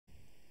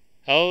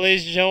Hello,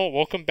 ladies and gentlemen.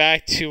 Welcome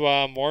back to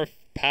more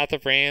Path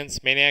of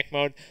Radiance Maniac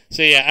mode.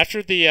 So yeah,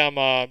 after the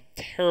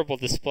terrible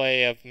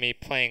display of me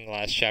playing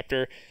last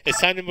chapter, it's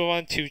time to move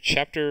on to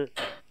chapter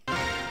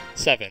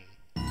 7.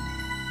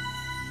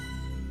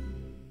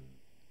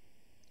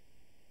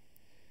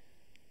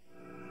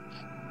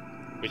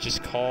 Which is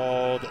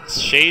called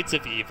Shades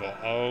of Evil.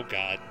 Oh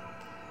god.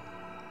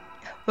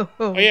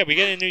 Oh yeah, we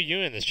get a new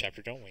unit in this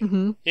chapter, don't we?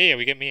 Mm-hmm. Yeah,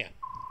 we get Mia.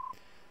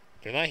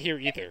 They're not here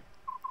either.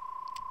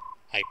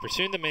 Like,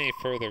 pursuing them any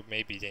further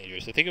may be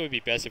dangerous. I think it would be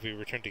best if we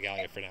return to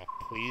Galia for now.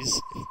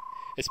 Please?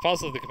 It's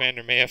possible the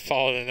commander may have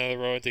followed another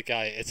road into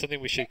Galia. It's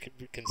something we should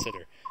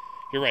consider.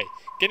 You're right.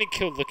 Getting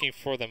killed looking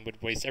for them would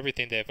waste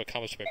everything they have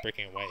accomplished by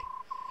breaking away.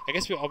 I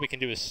guess all we can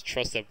do is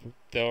trust that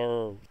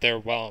they're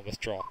well and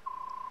withdraw.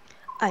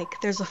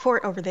 Ike, there's a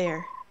fort over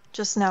there.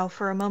 Just now,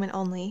 for a moment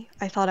only,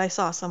 I thought I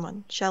saw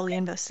someone. Shall we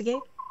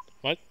investigate?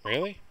 What?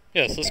 Really?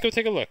 Yes, let's go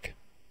take a look.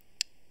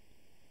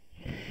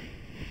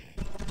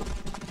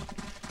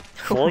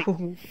 Fort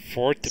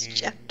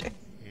Maritini?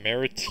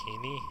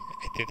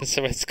 I think that's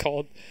what it's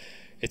called.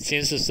 It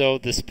seems as though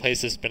this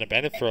place has been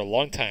abandoned for a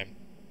long time.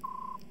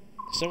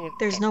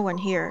 There's no one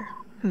here.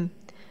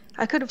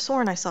 I could have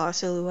sworn I saw a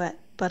silhouette,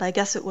 but I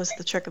guess it was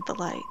the trick of the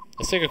light.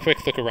 Let's take a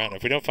quick look around.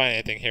 If we don't find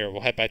anything here,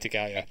 we'll head back to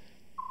Galia.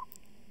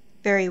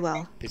 Very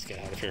well. Please get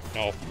out of here.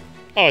 No.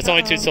 Oh, it's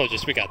only 2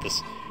 soldiers. We got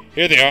this.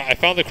 Here they are. I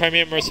found the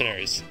Crimean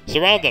mercenaries.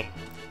 Surround them.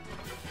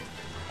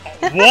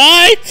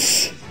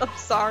 What? I'm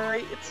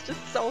sorry. It's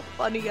just so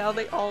funny how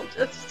they all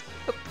just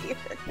appear.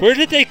 Where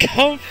did they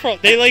come from?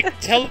 They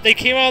they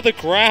came out of the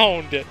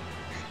ground.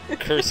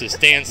 Curses.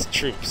 Dance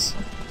troops.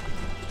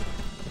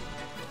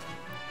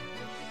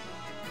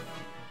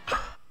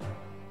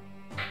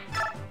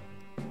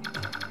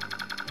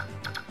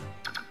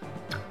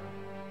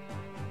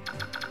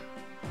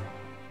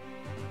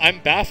 I'm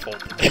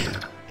baffled.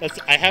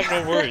 I have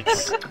no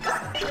words.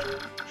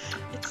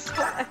 It's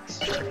so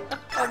extra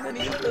how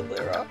many of them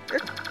there are.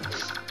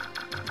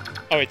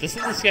 Oh wait,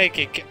 doesn't this guy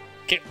get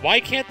why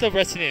can't the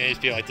rest of the enemies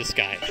be like this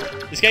guy?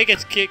 This guy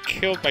gets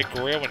killed by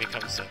Grail when he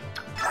comes in.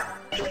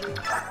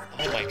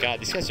 Oh my god,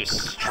 these guys are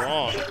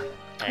strong.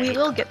 Right. We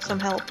will get some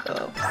help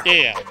though.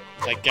 Yeah,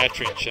 like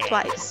Gatry and shit.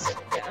 Twice,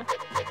 yeah.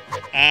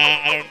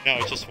 I don't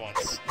know, just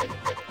once.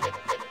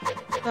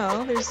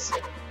 Oh, there's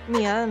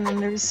Mia, and then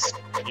there's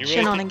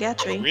Shinon and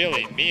Gatry.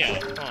 Really? Mia?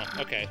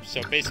 Huh, okay.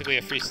 So basically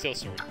a free steel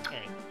sword.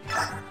 Alright.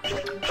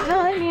 No,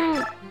 I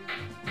mean,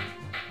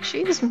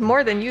 she's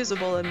more than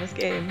usable in this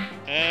game.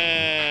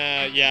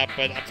 Yeah,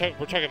 but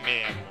we're talking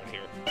Maniac mode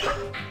here.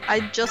 I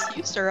just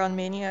used her on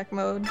Maniac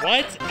mode.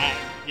 What?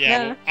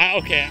 Yeah. Well,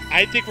 okay,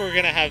 I think we're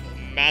gonna have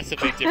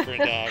massively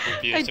different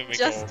reviews when we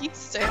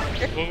used her.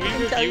 When we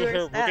review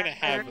her, we're gonna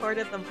have. I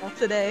recorded them all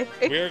today.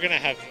 We're gonna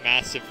have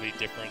massively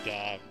different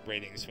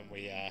ratings when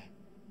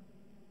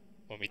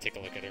we take a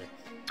look at her.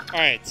 All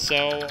right,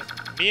 so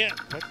Mia.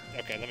 What?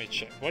 Okay, let me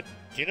check. What?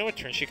 Do you know what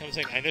turn she comes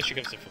in? I know she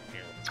comes in from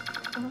here.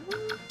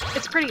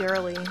 It's pretty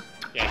early.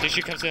 Yeah, I think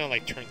she comes in on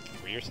like turn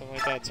 3 or something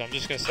like that. So I'm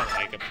just gonna send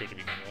Ike up here to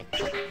begin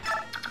with.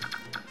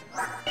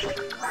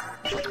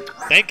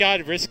 Thank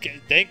God,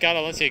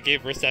 Alencia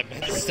gave Risk that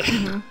med stuff.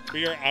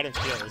 We are out of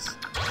heals.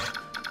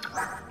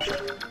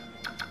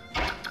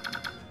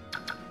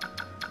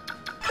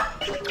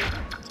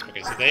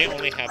 Okay, so they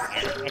only have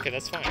iron. Okay,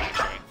 that's fine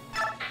actually.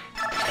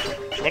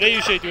 What I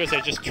usually do is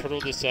I just turtle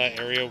this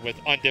area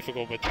on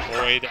difficult with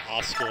Void,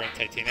 Oscar, and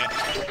Titania.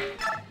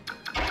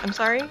 I'm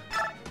sorry?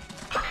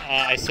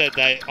 I said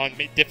that on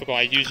difficult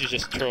I usually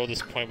just turtle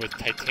this point with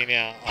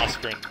Titania,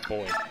 Oscar, and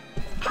Void.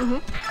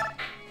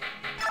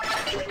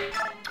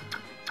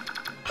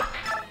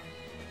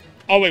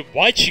 Oh wait,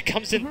 what? She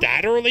comes in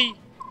that early?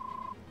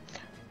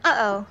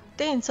 Uh-oh.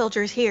 Dane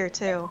Soldier's here,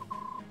 too.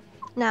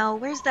 Now,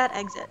 where's that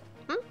exit?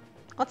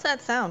 What's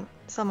that sound?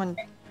 Someone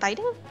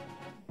fighting?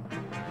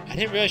 I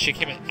didn't realize she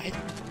came in.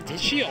 Did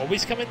she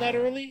always come in that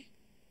early?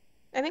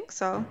 I think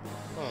so.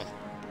 Huh.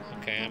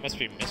 Okay, I must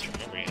be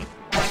misremembering it.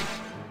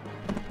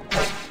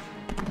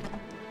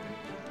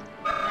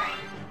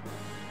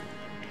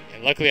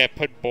 And luckily I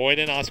put Boyd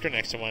and Oscar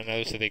next to one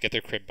another so they get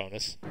their crit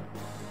bonus.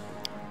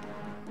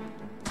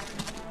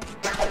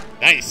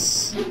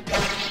 Nice!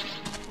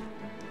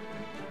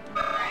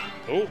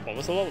 Oh,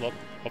 almost a level up.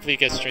 Hopefully he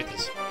gets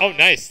strength. Oh,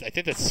 nice! I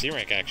think that's C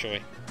rank,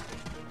 actually.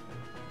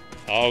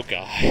 Oh,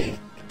 God.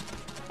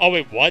 Oh,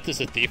 wait, what?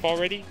 There's a thief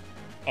already?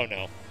 Oh,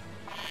 no.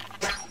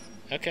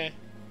 Okay.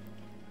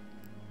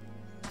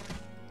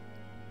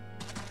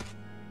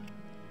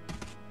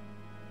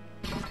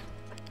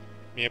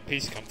 Mia,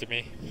 please come to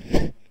me.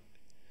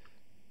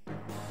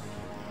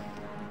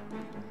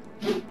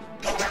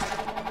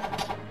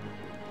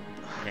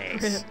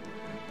 Nice.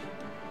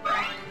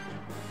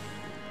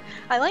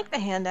 I like the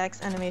hand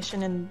axe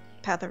animation in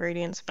Path of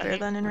Radiance better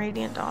than in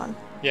Radiant Dawn.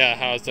 Yeah,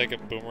 how it's like a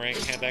boomerang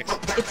hand axe.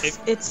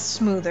 It's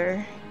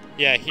smoother.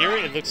 Yeah, here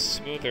it looks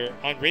smoother.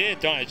 On Radiant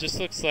Dawn, it just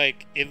looks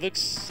like it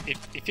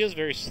feels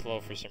very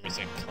slow for some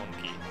reason,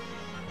 clunky.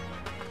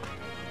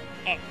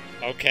 Oh,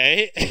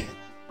 okay.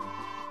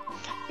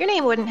 Your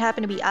name wouldn't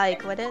happen to be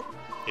Ike, would it?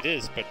 It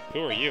is, but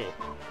who are you?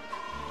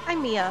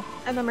 I'm Mia.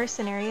 I'm a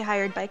mercenary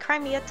hired by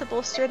Crimea to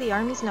bolster the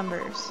army's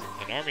numbers.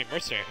 An army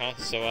mercenary, huh?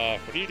 So,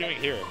 what are you doing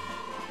here?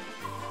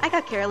 I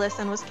got careless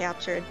and was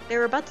captured. They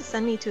were about to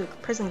send me to a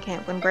prison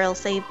camp when Grail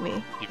saved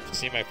me. You've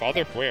seen my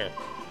father? Where?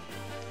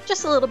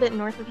 Just a little bit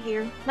north of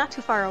here. Not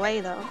too far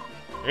away, though.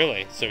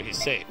 Really? So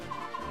he's safe?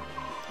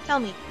 Tell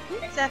me, who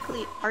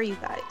exactly are you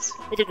guys?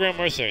 We're the Grand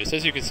Mercenaries.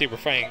 As you can see, we're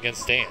fighting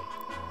against Dan.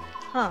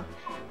 Huh.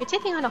 You're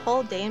taking on a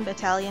whole Dayan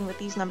battalion with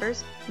these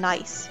numbers?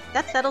 Nice.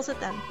 That settles it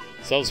then.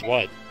 Sells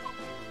what?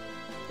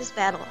 This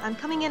battle, I'm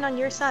coming in on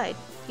your side.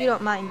 You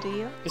don't mind, do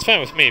you? It's fine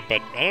with me,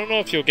 but I don't know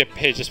if you'll get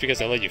paid just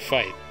because I let you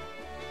fight.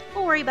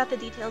 We'll worry about the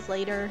details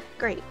later.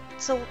 Great.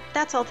 So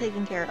that's all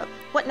taken care of.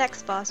 What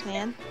next, boss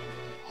man?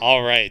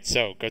 Alright,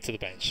 so go to the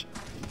bench.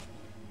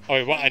 Oh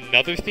wait, what?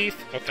 Another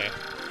thief? Okay.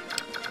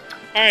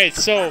 Alright,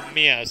 so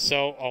Mia,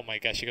 oh my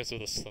gosh, she goes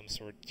with a slim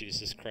sword,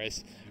 Jesus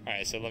Christ.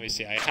 Alright, so let me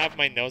see. I have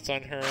my notes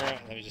on her.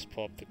 Let me just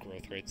pull up the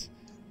growth rates.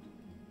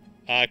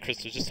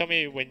 Crystal, just tell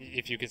me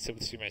if you can still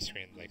see my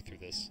screen, like, through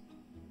this.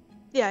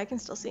 Yeah, I can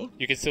still see.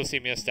 You can still see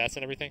Mia's stats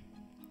and everything?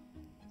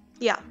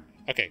 Yeah.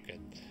 Okay, good.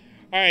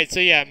 Alright, so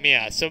yeah,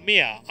 Mia. So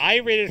Mia, I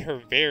rated her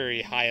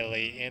very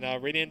highly in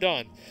Radiant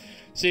Dawn.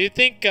 So you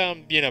think,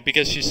 you know,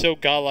 because she's so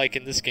godlike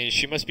in this game,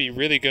 she must be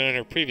really good in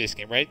her previous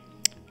game, right?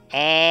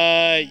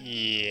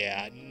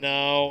 Yeah.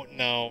 No,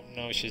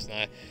 she's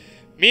not.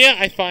 Mia,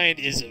 I find,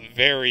 is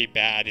very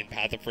bad in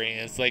Path of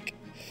Radiance. Like,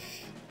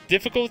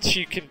 difficult,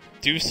 she can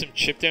do some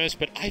chip damage,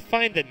 but I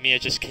find that Mia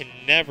just can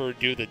never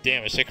do the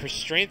damage. Like, her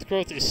strength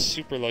growth is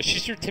super low.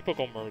 She's your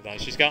typical Myrmidon.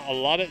 She's got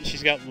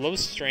low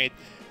strength,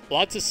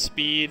 lots of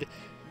speed.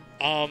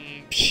 Oh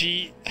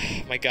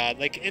my god,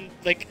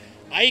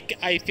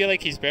 I feel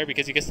like he's better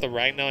because he gets the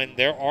Ragnar, and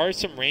there are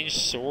some ranged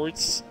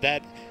swords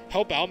that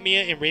help out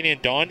Mia in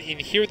Radiant Dawn. In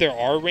here, there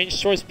are ranged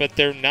swords, but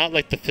they're not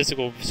like the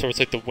physical swords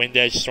like the Wind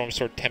Edge, Storm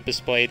Sword,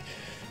 Tempest Blade.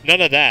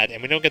 None of that,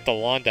 and we don't get the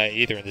Londa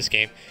either in this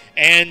game.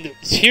 And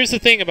here's the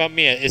thing about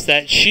Mia, is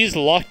that she's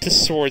locked to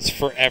swords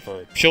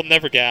forever. She'll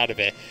never get out of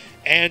it.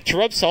 And to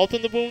rub salt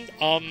in the wound,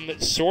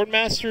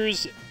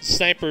 Swordmasters,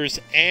 Snipers,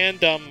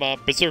 and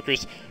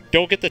Berserkers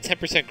don't get the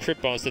 10%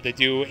 crit bonus that they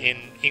do in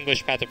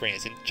English Path of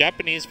Radiance. In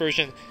Japanese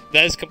version,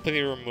 that is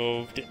completely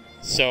removed.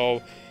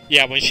 So,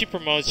 yeah, when she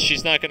promotes,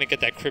 she's not going to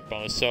get that crit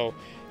bonus. So,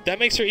 that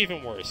makes her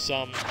even worse.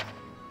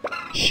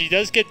 She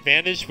does get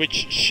Vantage,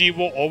 which she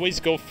will always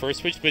go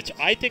first, which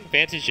I think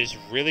Vantage is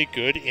really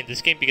good in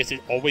this game because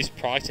it always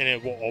procs and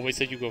it will always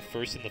let you go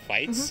first in the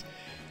fights.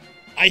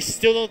 I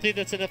still don't think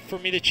that's enough for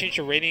me to change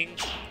her rating.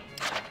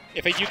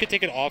 If you could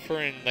take it off her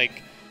and,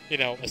 like, you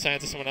know, assign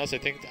it to someone else, I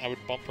think I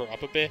would bump her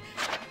up a bit.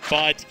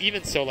 But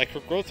even so, like, her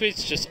growth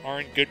rates just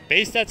aren't good.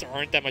 Base stats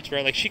aren't that much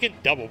better. Like, she can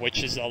double,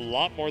 which is a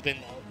lot more than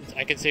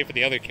I can say for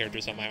the other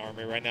characters on my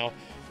army right now.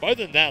 But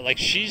other than that, like,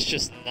 she's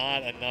just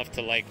not enough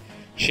to, like,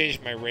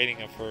 change my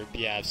rating of her.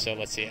 Yeah, so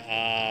let's see.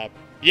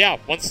 Yeah,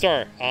 1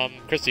 star.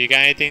 Crystal, you got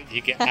anything?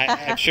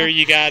 I'm sure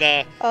you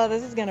got, Oh,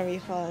 this is gonna be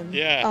fun.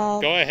 Yeah,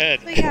 go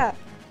ahead. So yeah,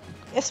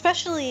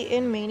 especially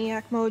in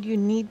Maniac mode, you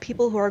need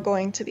people who are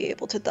going to be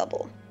able to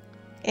double.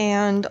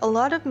 And a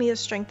lot of Mia's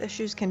strength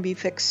issues can be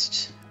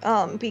fixed,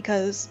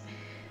 because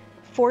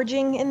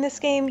forging in this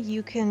game,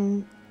 you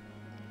can...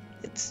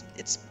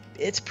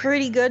 It's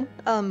pretty good.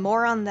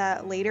 More on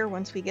that later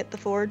once we get the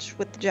forge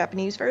with the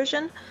Japanese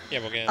version. Yeah,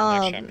 we'll get in the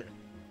next chapter.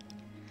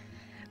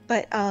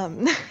 But,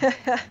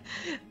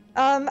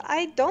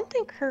 I don't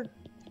think her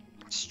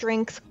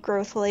strength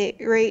growth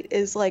rate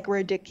is, like,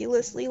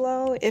 ridiculously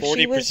low. If 40%.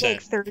 She was,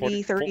 like,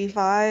 30,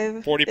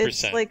 35, 40%.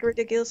 It's, like,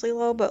 ridiculously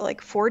low. But,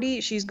 like,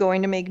 40, she's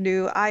going to make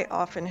do. I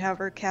often have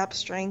her cap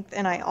strength,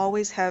 and I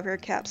always have her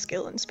cap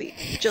skill and speed.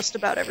 Just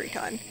about every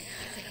time.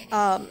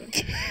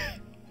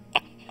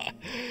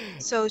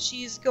 So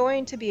she's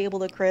going to be able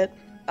to crit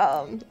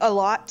a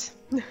lot.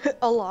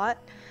 A lot.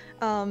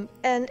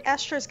 And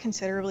Astra's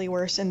considerably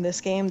worse in this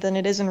game than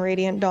it is in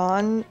Radiant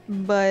Dawn,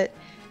 but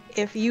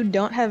if you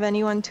don't have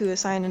anyone to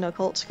assign an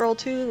occult scroll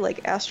to,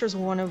 like, Astra's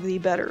one of the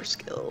better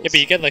skills. Yeah, but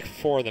you get like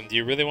 4 of them. Do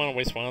you really want to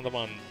waste 1 of them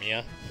on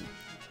Mia?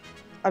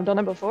 I've done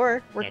it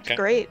before. Worked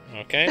great.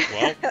 Okay,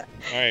 well,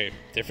 alright.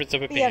 Difference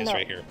of opinions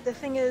right here. The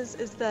thing is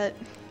that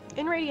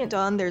in Radiant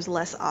Dawn, there's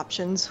less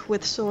options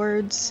with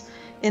swords.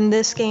 In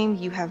this game,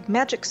 you have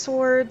magic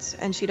swords,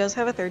 and she does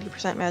have a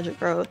 30% magic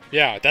growth.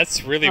 Yeah,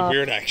 that's really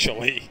weird,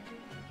 actually.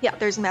 Yeah,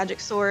 there's magic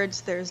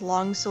swords, there's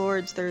long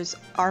swords, there's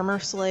armor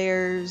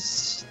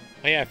slayers.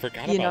 Oh yeah, I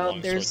forgot about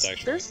long swords,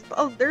 actually.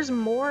 There's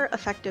more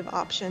effective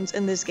options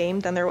in this game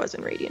than there was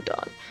in Radiant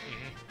Dawn.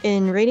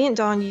 In Radiant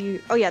Dawn,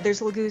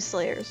 there's Lagoose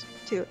slayers,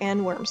 too,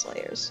 and worm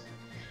slayers.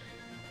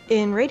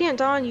 In Radiant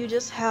Dawn, you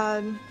just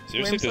had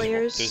Seriously, worm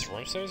slayers. There's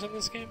worm slayers in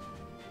this game?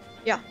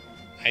 Yeah.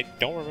 I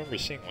don't remember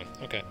seeing one.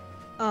 Okay.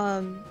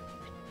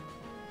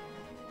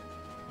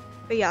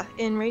 But yeah,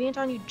 in Radiant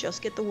Dawn, you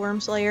just get the Worm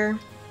Slayer,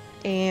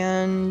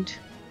 and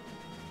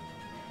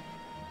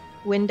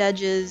Wind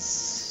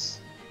Edges,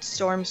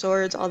 Storm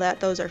Swords, all that.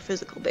 Those are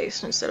physical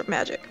based instead of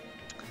magic.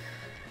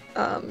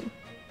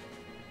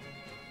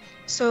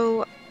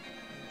 So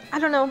I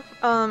don't know.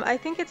 I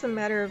think it's a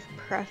matter of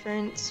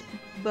preference,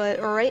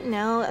 but right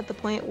now, at the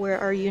point where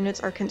our units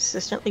are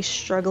consistently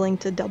struggling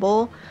to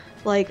double,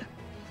 like,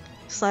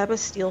 slap a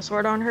steel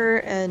sword on her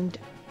and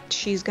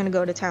she's gonna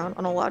go to town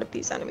on a lot of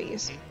these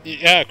enemies.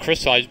 Yeah,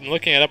 Crystal, I'm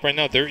looking it up right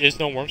now. There is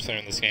no Worm Slayer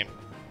in this game.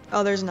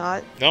 Oh, there's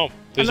not? No,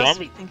 there's I must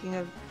armor. be thinking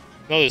of...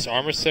 No, there's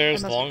armor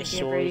slayers, I must long be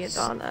thinking of Radiant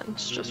swords. Dawn then.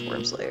 It's just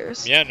Worm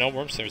Slayers. Yeah, no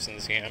Worm Slayers in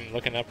this game. I'm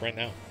looking it up right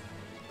now.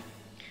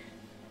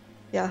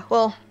 Yeah,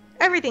 well,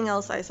 everything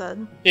else I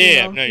said.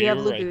 Yeah, you no, you have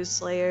you're right. Lagoose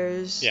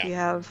Slayers, Yeah. you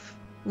have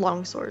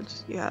Long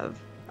Swords, you have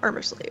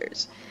Armor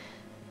Slayers.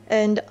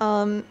 And,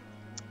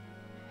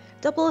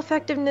 double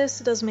effectiveness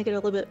does make it a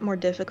little bit more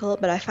difficult,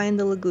 but I find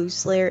the Lagoose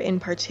Slayer in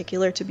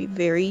particular to be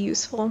very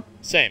useful.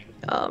 Same.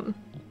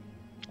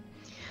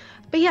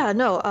 But yeah,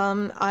 no,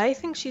 I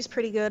think she's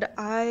pretty good.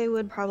 I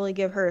would probably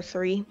give her a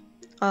 3.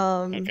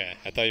 Okay,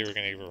 I thought you were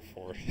gonna give her a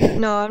 4.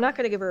 No, I'm not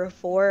gonna give her a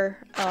 4.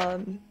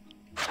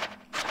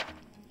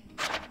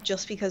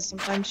 Just because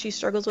sometimes she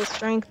struggles with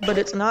strength, but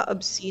it's not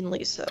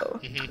obscenely so.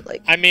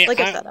 Like, I mean,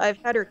 like I said, I've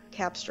had her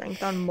cap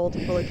strength on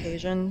multiple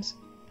occasions.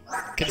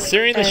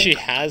 Considering that she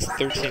has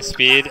 13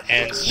 speed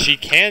and she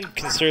can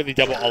considerably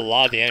double a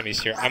lot of the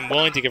enemies here, I'm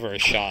willing to give her a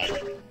shot.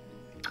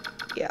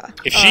 Yeah.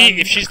 If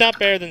she's not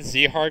better than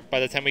Zehark by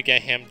the time we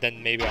get him,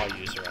 then maybe I'll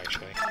use her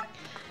actually.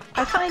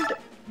 I find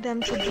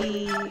them to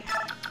be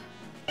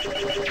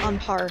on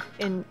par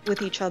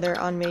with each other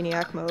on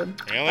Maniac mode.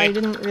 Really? I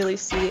didn't really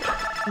see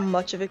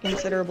much of a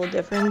considerable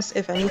difference.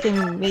 If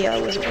anything,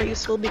 Mia was more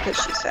useful because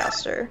she's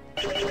faster.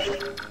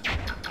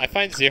 I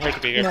find Zehark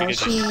to be good because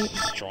she's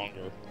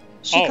stronger.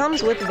 She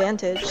comes with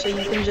Vantage, so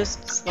you can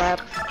just slap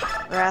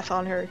Wrath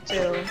on her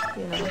too,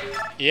 you know.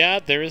 Yeah,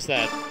 there is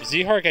that.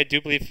 Zehark, I do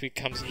believe he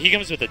comes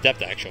with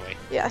Adept actually.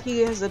 Yeah,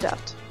 he has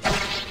Adept.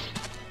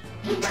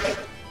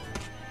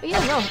 But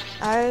yeah, no,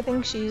 I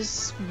think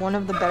she's one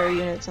of the better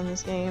units in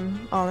this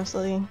game,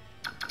 honestly.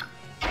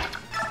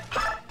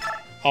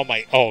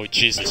 Oh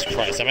Jesus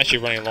Christ, I'm actually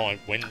running low on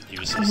wind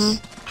uses.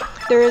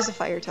 There is a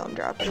Fire Tome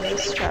drop in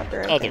this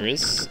chapter, I think. There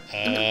is?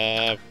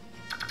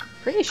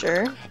 Pretty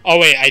sure. Oh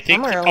wait, I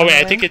think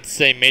I think it's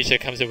a mage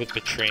that comes in with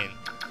Betraying.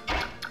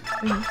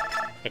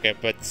 Okay,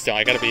 but still,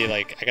 I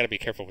gotta be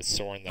careful with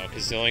Soren though,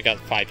 because he only got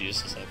 5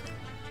 uses left.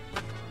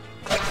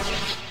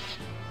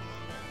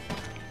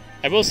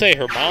 I will say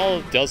her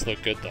model does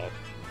look good though.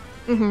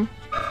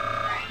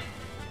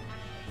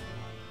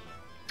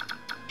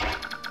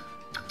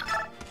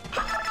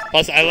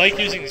 Plus, I like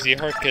using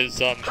Zehark because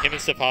him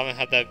and Stefan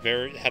had that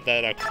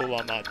cool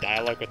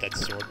dialogue with that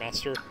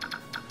Swordmaster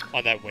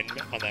on that wind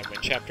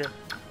chapter,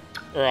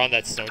 or on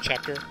that snow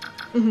chapter.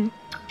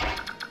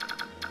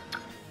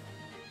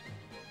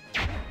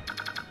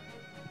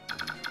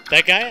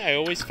 That guy I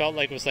always felt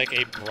like was like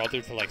a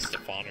brother to like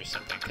Stefan or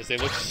something because they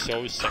look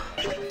so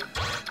similar.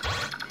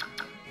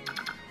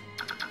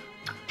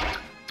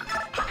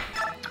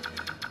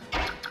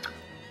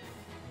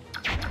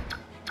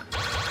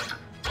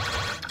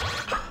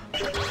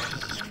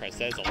 Jesus Christ,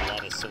 that is a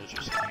lot of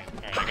soldiers coming.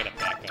 Alright, I gotta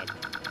back up.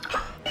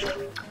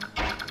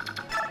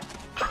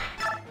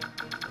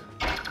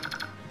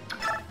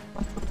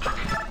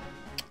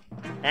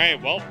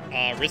 Alright, well,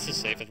 Riss is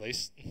safe at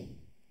least.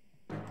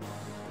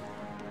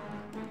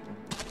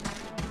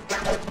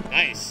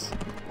 Nice!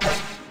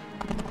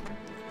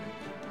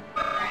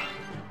 Alright.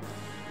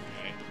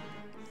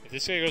 If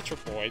this guy goes for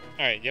Boyd...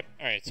 Alright, yep.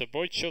 Alright, so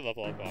Boyd should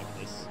level up off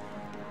this.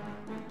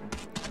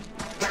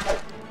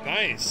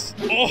 Nice!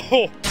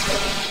 Oh!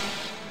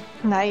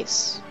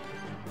 Nice.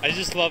 I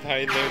just love how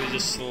he literally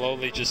just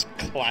slowly just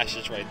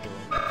clashes right through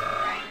him.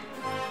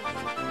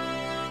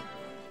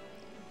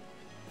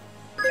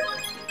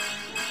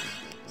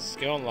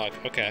 Skill and luck,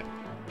 okay.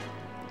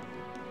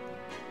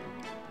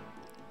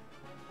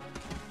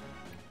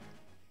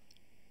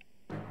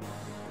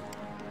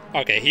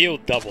 Okay, he'll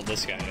double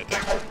this guy, I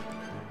think.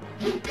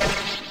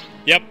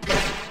 Yep.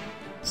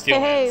 Steel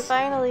Hey, Lance.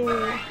 finally!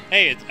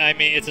 Hey,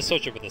 it's a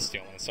soldier with a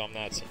steel lance, so I'm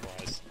not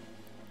surprised.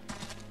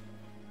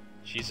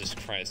 Jesus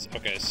Christ.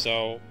 Okay,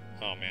 so...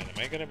 Oh man, am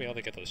I gonna be able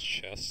to get those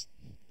chests?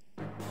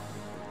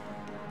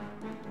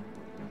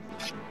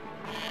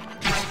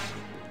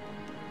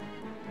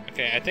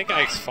 Okay, I think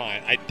Ike's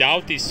fine. I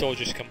doubt these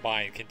soldiers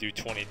combined can do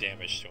 20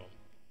 damage to him.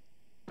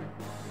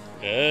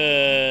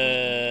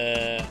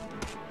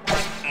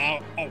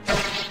 Ow. Oh.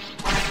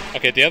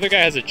 Okay, the other guy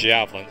has a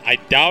javelin. I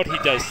doubt he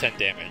does 10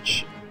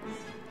 damage.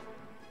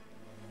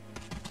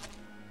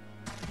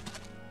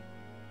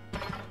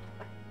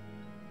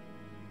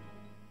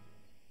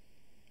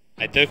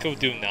 I think he'll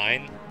do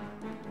 9.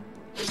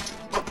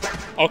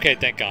 Okay,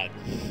 thank God.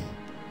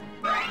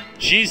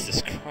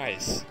 Jesus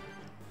Christ.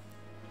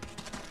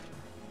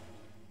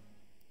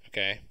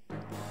 Okay.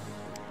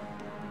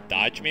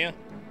 Dodge, Mia?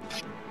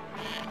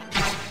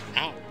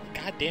 Ow.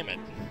 God damn it.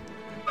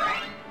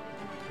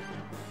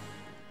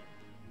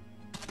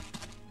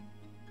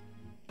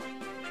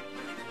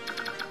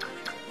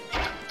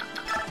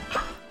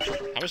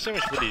 How much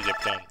damage would he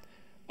have done?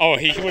 Oh,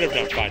 he would have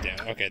done 5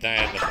 damage. Okay, then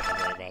I had nothing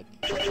to worry about.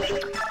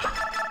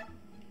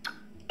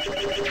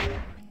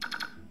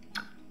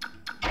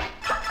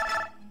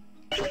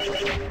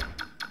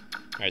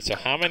 Alright, so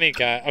how many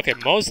guys... Okay,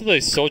 most of the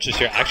soldiers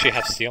here actually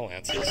have steel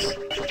lances.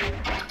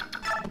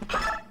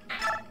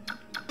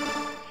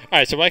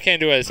 Alright, so what I can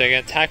do is I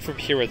can attack from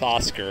here with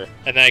Oscar,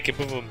 and then I can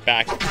move him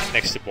back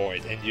next to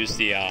Boyd and use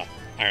the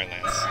Iron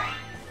Lance.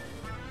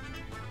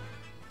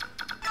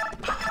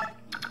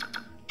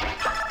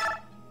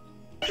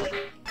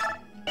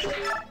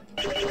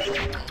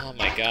 Oh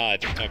my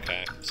god.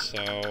 Okay,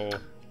 so...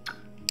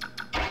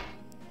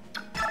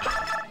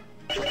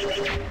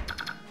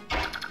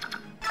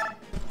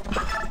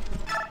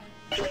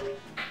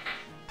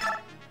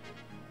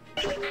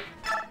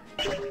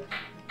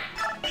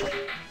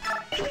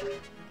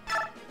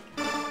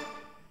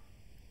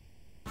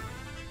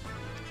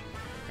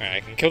 Alright, I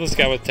can kill this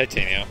guy with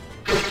Titania.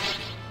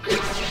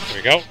 Here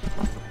we go.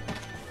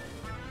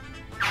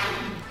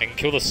 I can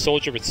kill the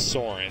soldier with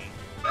Soren.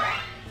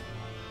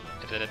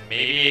 And then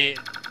maybe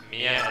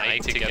Mia and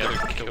Ike together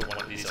can kill one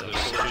of these other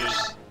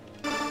soldiers.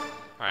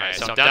 Alright,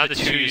 so I'm down to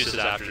 2 uses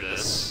after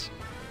this.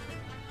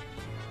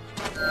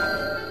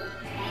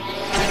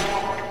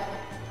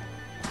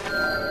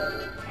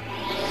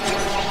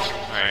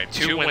 Alright,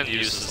 2 wind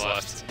uses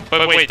left.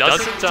 But wait,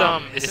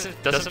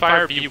 doesn't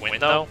Fire be wind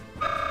though?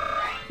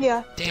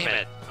 Yeah. Damn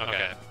it.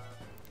 Okay.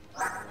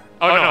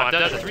 Oh no, I'm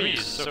down to 3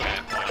 uses. Okay.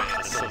 Well, I mean,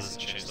 this still doesn't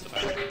change the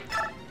fact.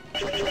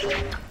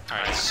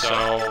 Alright,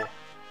 so...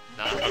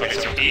 Okay,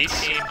 so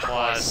 18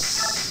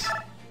 plus...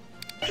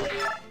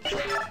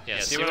 Yeah,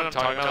 see what I'm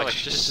talking about? Like,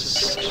 she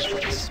just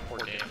does more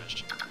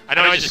damage. I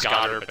know I just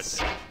got her, but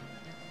still.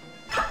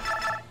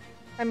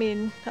 I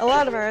mean, a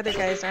lot of our other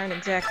guys aren't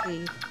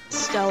exactly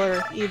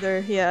stellar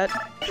either yet.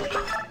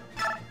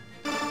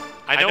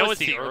 I know it's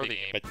the early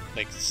game, but,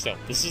 like, still,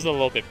 this is a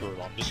little bit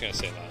brutal. I'm just gonna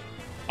say that.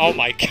 Oh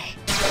my god!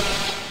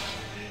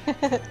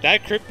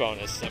 That crit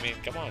bonus, I mean,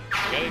 come on. You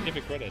gotta give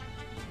it credit.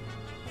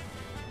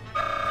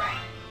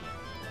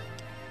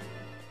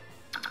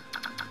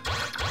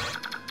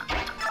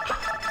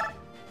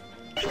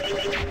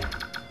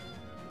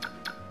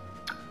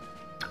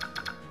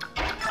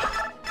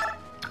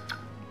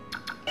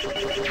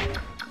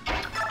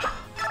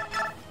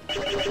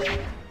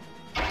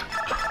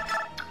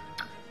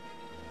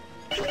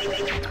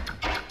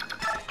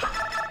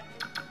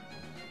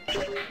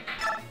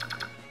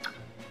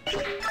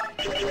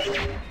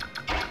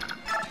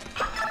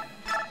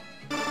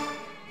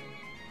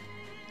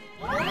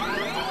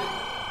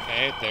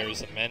 Okay,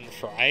 there's a mend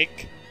for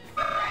Ike.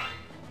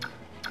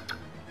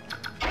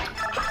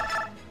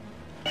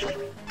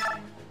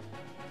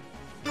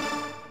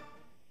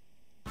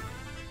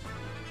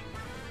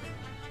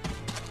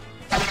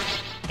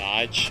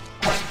 Dodge.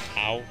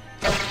 Ow.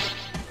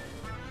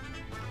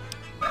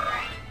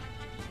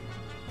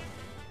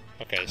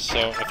 Okay,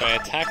 so if I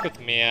attack with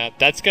Mia,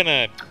 that's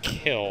gonna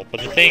kill.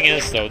 But the thing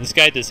is, though, this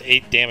guy does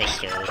 8 damage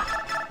to her.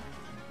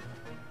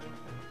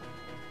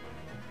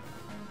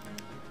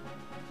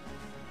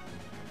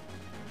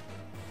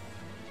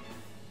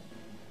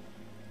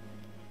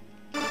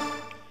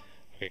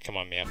 Okay, come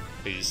on, Mia.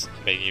 Please,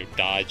 I'm begging you,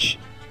 dodge.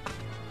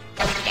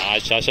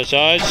 Dodge, dodge, dodge,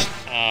 dodge.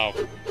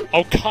 Oh.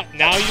 Oh, God,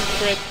 now you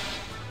crit.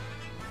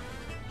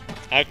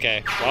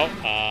 Okay, well,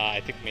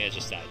 I think Mia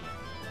just died.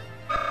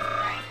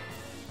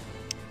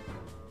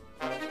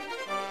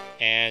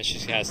 And she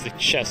has the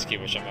chest key,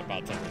 which I'm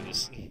about to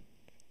lose.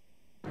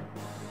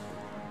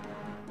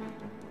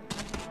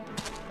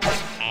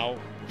 Ow.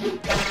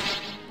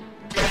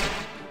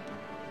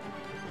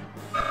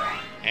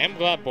 I'm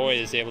glad Boyd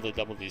is able to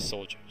double these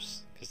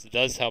soldiers, because it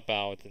does help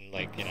out, and,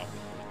 like, you know.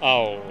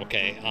 Oh,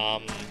 okay,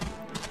 Ow.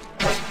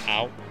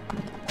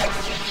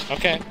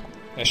 Okay,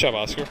 nice job,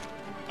 Oscar.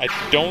 I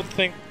don't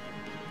think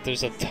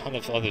there's a ton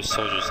of other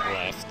soldiers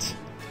left.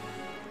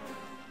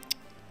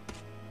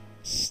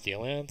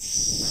 Steel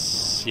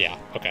Lance? Yeah,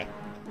 okay.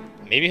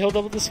 Maybe he'll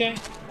double this guy?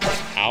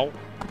 Ow.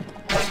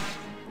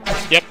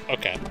 Yep,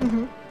 okay.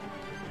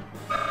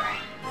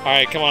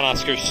 Alright, come on,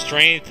 Oscar.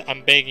 Strength,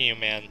 I'm begging you,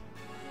 man.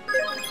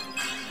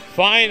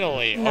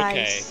 Finally!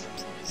 Nice.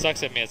 Okay.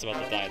 Sucks that man's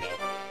about to die,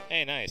 though.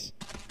 Hey, nice.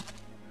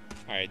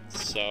 Alright,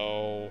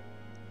 so...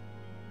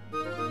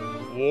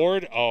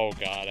 Ward? Oh,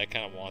 God, I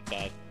kind of want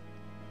that.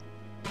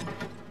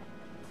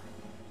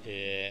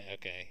 Yeah,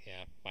 okay,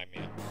 yeah, mind me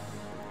up.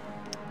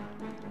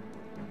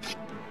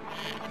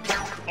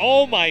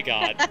 Oh my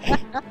god!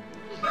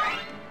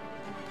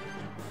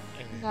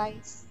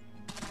 Nice.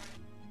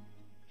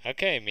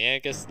 Okay, Mia, I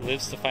guess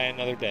lives to fight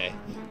another day.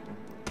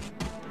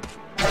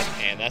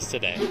 And that's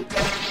today.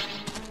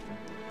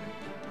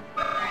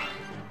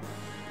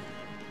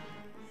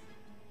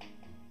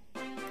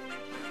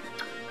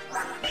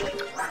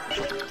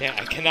 Damn,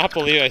 I cannot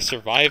believe I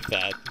survived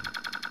that.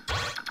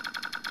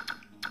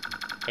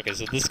 Okay,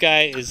 so this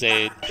guy is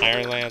a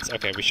Iron Lance.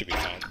 Okay, we should be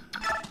fine.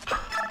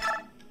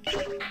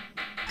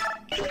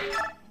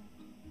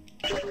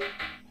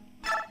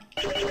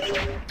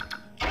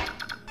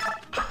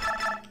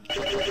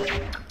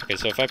 Okay,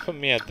 so if I put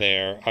Mia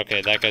there,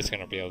 okay, that guy's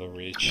gonna be able to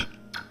reach.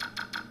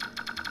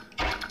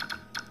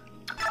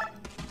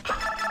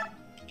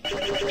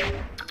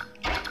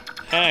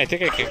 I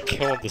think I can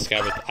kill this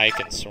guy with Ike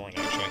and Soren,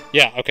 actually.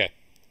 Yeah, okay.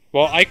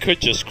 Well, I could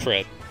just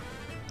crit.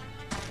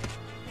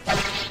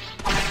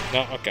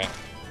 No, okay.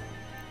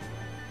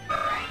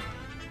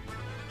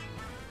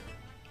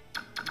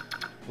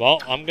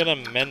 Well, I'm gonna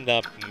mend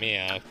up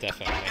Mia,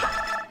 definitely.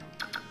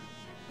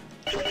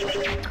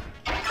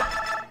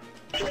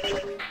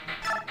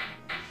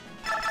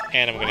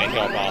 And I'm gonna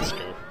heal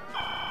Oscar.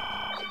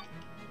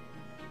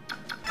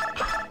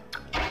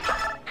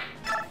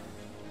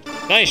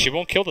 Nice, she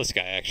won't kill this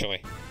guy,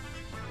 actually.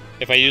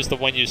 If I use the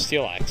one-use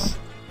steel axe.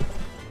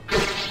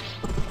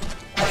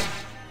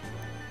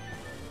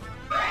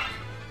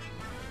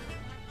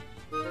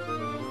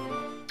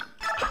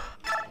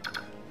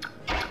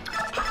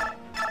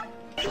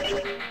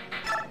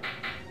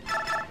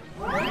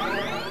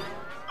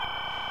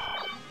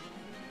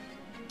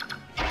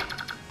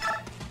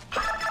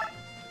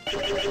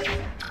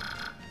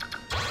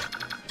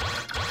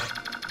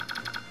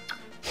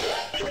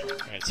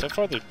 So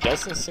far, there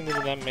doesn't seem to be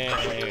that many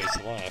enemies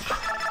left.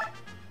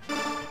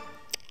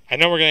 I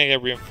know we're gonna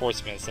get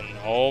reinforcements, and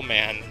oh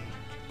man.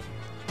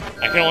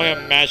 I can only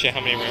imagine how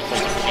many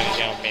reinforcements we're gonna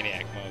get on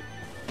Maniac mode.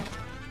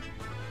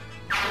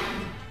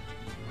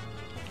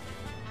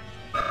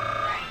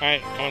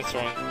 Alright, come on,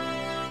 Soren.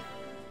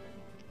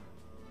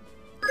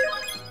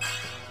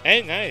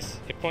 Hey, nice!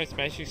 Hit points,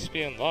 magic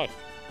speed, and luck.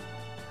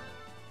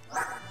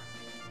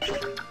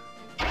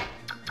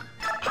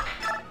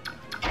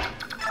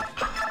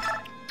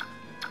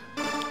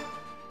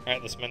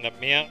 Alright, let's mend up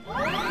Mia.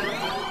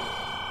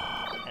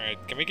 Alright,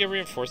 can we get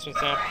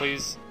reinforcements now,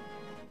 please?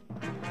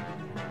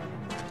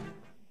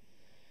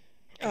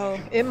 Oh,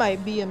 it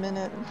might be a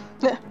minute.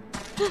 No,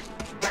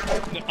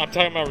 I'm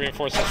talking about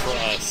reinforcements for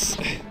us.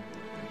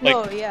 Like,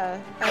 no,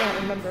 yeah. I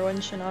don't remember when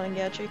Shinon and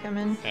Gatchi come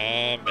in.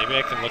 Maybe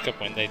I can look up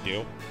when they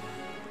do.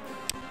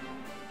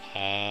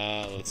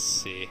 Let's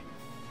see.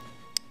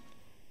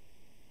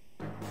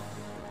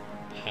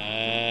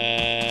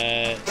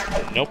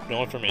 Nope,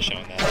 no information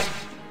on that.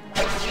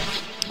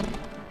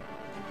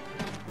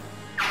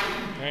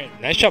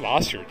 Alright, nice job,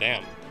 Oscar,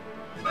 damn.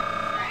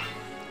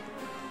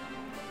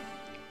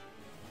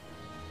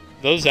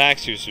 Those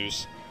axe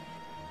users.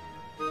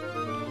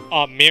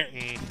 How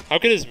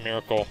good is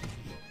Miracle?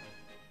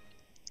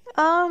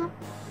 I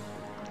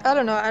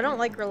don't know, I don't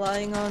like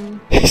relying on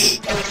those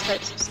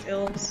types of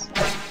skills.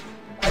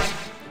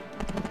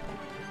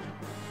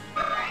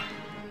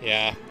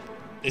 Yeah.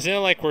 Isn't it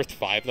like worth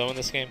 5 though in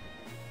this game?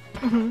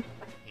 Mm-hmm.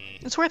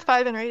 It's worth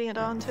 5 in Radiant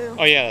Dawn too.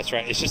 Oh yeah, that's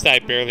right. It's just that I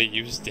barely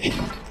used it.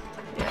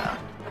 Yeah.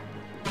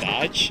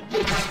 Dodge?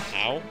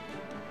 Ow.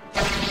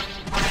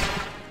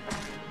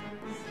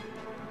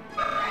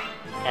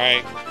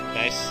 Alright,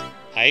 nice.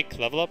 Ike,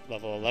 level up,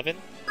 level 11.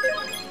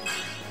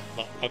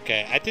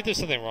 Okay, I think there's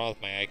something wrong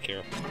with my Ike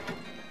here.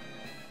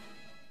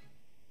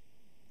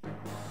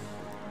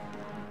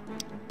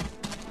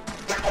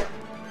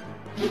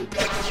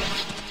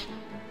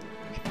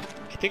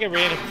 I think I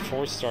rated him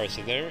 4 stars,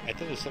 so I think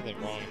there's something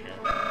wrong here.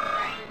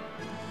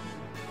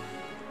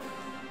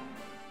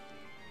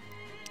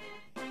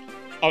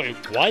 Oh, wait,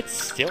 what?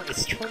 Still?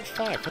 It's turn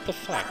 5. What the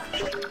fuck?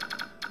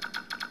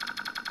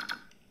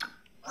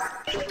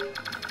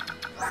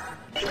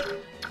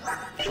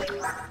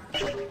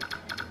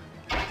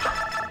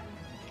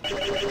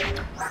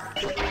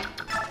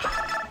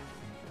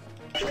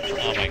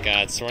 Oh my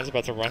god, Soren's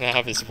about to run out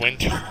of his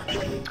window.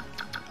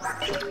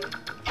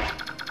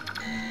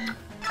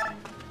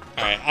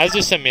 Alright, I was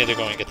just sent me to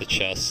go and get the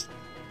chest.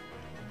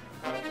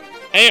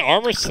 Hey,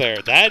 Armor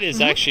Slayer! That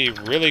is actually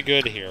really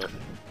good here.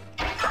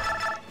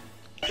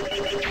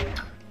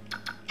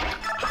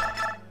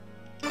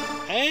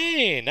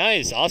 Hey,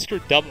 nice! Oscar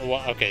double...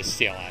 Well, okay,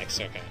 Steel Axe,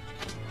 okay.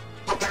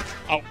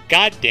 Oh,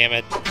 god damn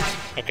it!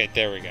 Okay,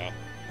 there we go.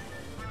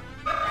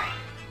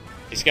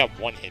 He's got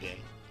 1 hit in.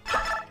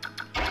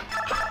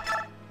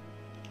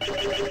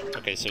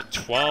 Okay, so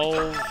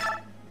 12...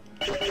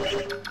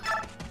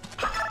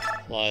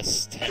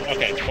 plus 10...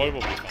 Okay, Boy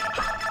will be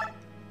fine.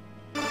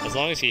 As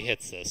long as he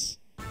hits this.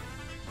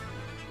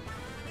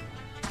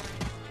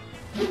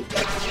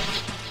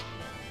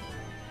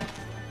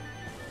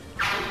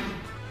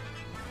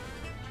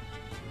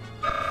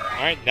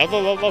 Alright, another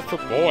level up for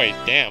Boy.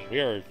 Damn, we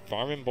are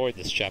farming Boy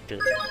this chapter.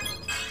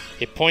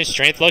 Hit point,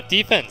 strength, luck,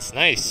 defense.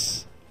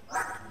 Nice.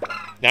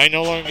 Now he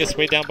no longer gets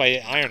weighed down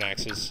by iron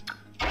axes.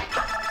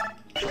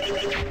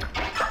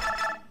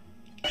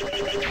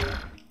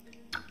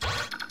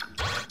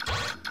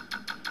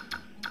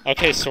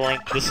 Okay, Soren,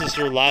 this is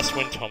your last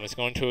wind tome. It's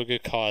going to a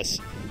good cause.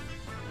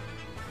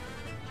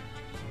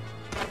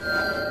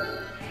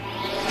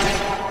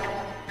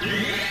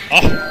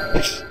 Oh!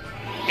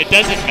 It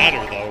doesn't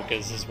matter, though,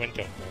 because this wind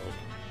tome broke.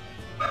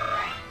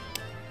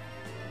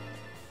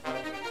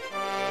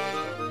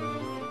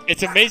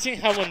 It's amazing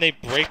how when they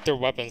break their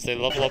weapons, they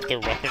level up their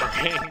weapon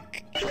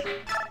rank.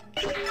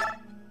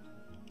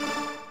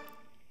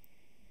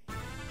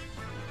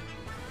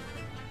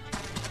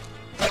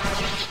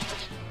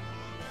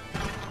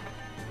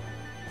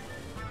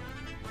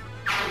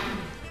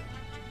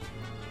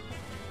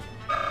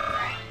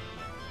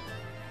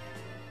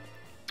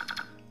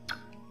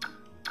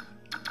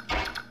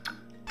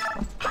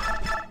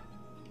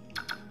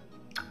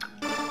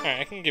 Alright,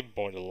 I can give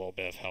Boyd a little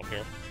bit of help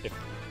here.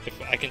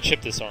 If I can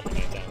chip this armor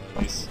knight down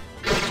at least.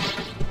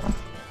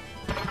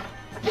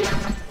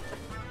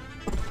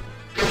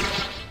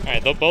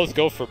 Alright, they'll both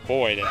go for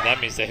Boyd, and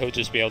that means that he'll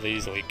just be able to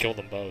easily kill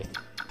them both.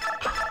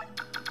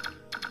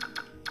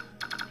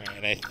 Alright,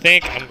 and I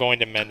think I'm going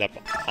to mend up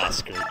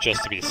Oscar,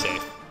 just to be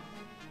safe.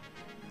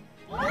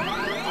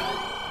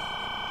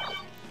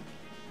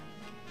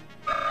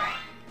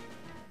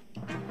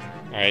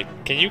 Alright,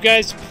 can you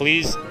guys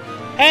please...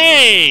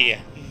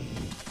 Hey!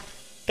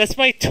 That's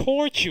my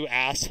torch, you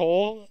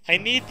asshole! I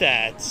need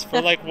that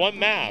for like one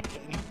map.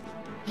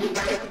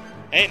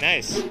 Hey,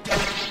 nice.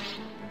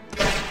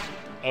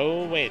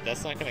 Oh, wait,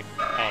 that's not gonna...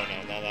 Oh,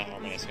 no, now that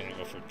armor is gonna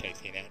go for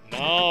taking it.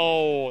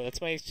 No!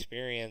 That's my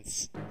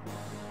experience.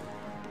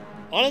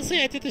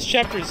 Honestly, I did this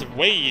chapter is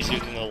way easier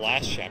than the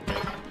last chapter.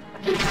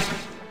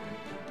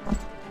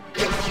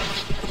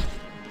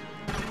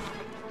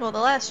 Well, the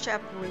last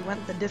chapter we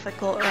went the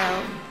difficult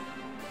route.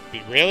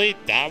 Really?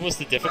 That was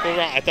the difficult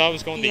route? I thought I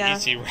was going the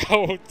easy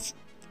route.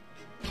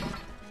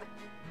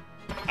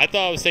 I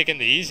thought I was taking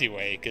the easy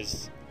way,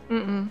 because...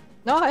 No,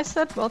 I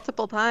said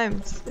multiple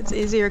times. It's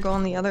easier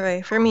going the other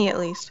way, for me at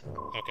least.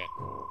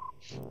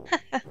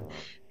 Okay.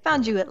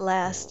 Found you at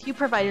last. You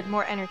provided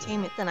more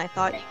entertainment than I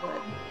thought you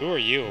would. Who are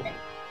you?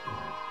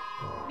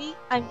 Me,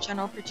 I'm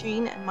General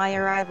Petrine, and my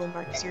arrival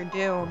marks your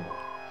doom.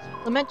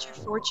 Lament your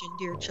fortune,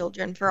 dear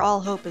children, for all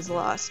hope is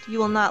lost. You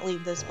will not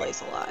leave this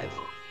place alive.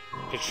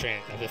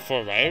 Petrine, of the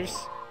four riders?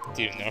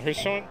 Do you know her,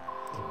 son?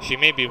 She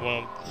may be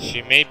one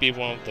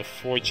of the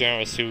four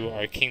generals who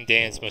are King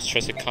Dane's most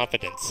trusted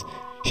confidants.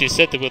 She is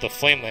said to wield a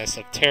flame lance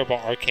of terrible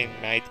arcane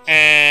might.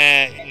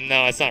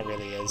 No, it's not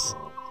really is.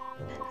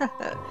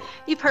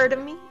 You've heard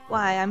of me?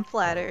 Why, I'm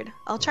flattered.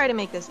 I'll try to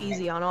make this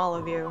easy on all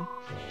of you.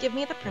 Give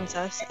me the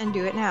princess, and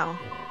do it now.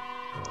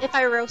 If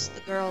I roast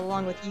the girl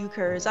along with you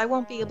curs, I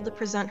won't be able to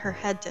present her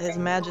head to his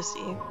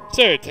majesty.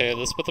 Sorry,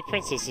 Taylorless, but the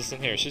princess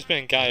isn't here. She's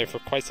been in Gaia for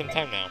quite some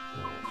time now.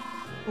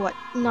 What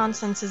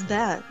nonsense is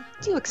that?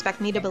 Do you expect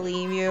me to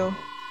believe you?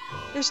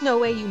 There's no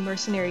way you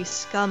mercenary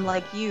scum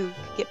like you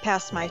could get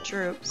past my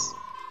troops.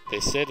 They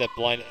say that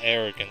blind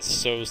arrogance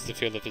sows the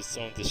field of its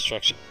own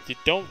destruction. You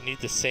don't need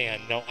to say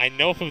I know. I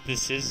know who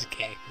this is,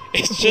 King.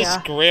 It's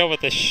just Grail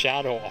with a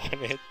shadow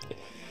on it.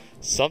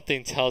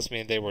 Something tells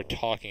me they were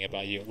talking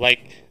about you.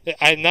 Like,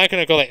 I'm not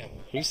gonna go like,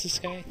 who's this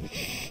guy?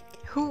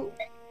 Who?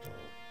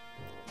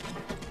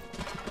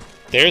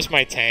 There's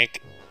my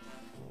tank.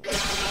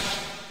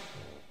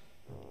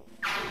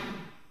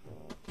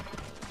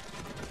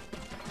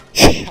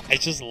 I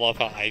just love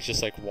how Ike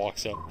just like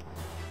walks up.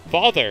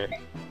 Father!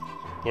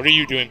 What are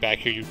you doing back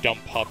here, you dumb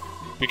pup?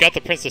 We got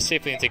the princess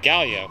safely into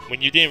Gallia.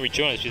 When you didn't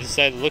rejoin us, we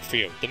decided to look for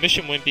you. The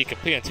mission wouldn't be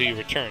complete until you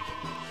returned.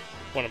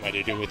 What am I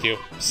to do with you?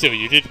 Still,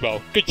 you did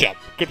well. Good job.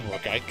 Good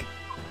work, Ike.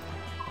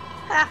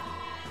 Ha!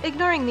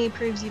 Ignoring me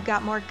proves you've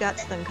got more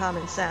guts than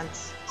common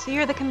sense. So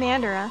you're the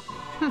commander,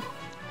 huh?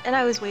 And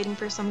I was waiting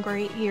for some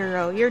great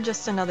hero. You're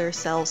just another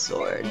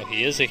sellsword. Well,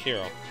 he is a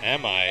hero.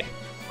 Am I?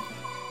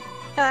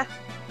 Ha!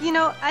 You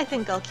know, I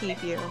think I'll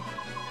keep you.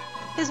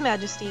 His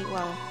Majesty,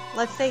 well,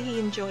 let's say he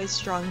enjoys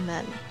strong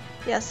men.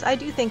 Yes, I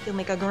do think you'll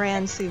make a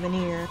grand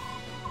souvenir.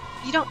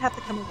 You don't have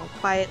to come along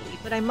quietly,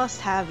 but I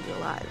must have you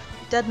alive.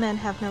 Dead men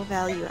have no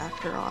value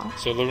after all.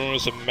 So the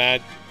rumors of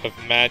Mad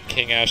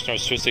King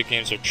Ashnar's twisted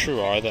games are true,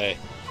 are they?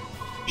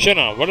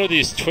 Shannon, what are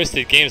these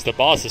twisted games the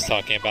boss is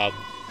talking about?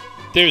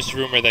 There's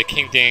rumor that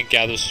King Dane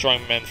gathers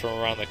strong men from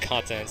around the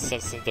continent and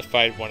sends them to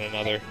fight one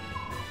another.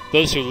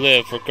 Those who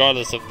live,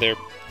 regardless of their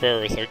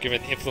birth, are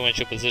given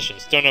influential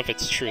positions. Don't know if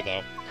it's true,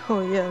 though.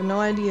 Oh yeah, no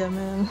idea,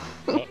 man.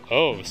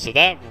 Oh, so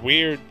that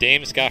weird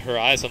dame's got her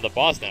eyes on the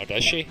boss now,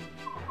 does she?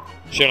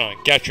 Shannon,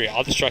 Gatry,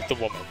 I'll distract the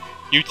woman.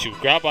 You two,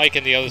 grab Ike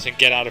and the others and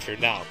get out of here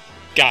now.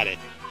 Got it.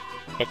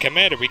 But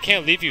Commander, we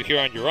can't leave you here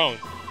on your own.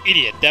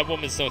 Idiot, that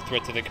woman's no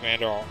threat to the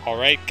Commander,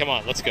 alright? Come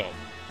on, let's go.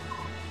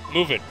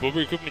 Move it, we'll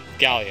regroup in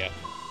Gallia.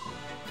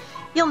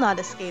 You'll not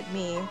escape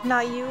me.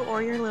 Not you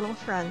or your little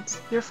friends.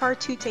 You're far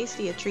too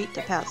tasty a treat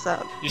to pass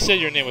up. You said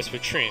your name was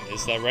Petrine,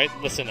 is that right?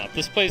 Listen up,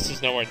 this place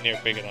is nowhere near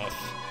big enough.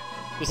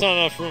 There's not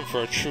enough room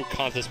for a true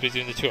contest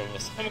between the two of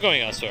us. I'm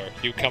going elsewhere.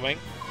 You coming?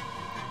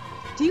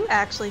 Do you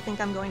actually think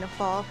I'm going to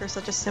fall for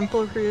such a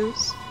simple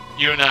ruse?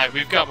 You and I,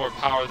 we've got more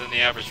power than the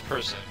average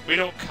person. We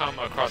don't come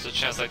across a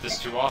chance like this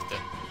too often.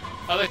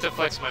 I like to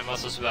flex my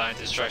muscles without any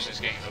distractions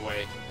getting in the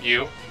way.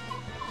 You?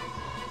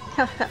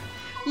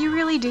 You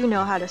really do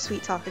know how to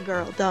sweet-talk a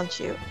girl, don't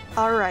you?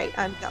 Alright,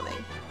 I'm coming.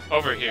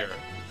 Over here.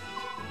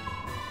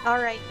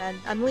 Alright then,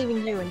 I'm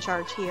leaving you in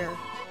charge here.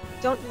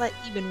 Don't let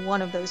even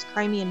one of those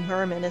Crimean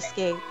vermin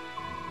escape.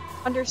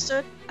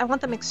 Understood? I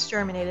want them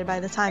exterminated by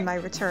the time I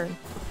return.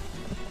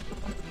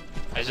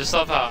 I just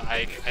love how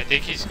I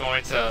think he's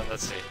going to,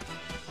 let's see.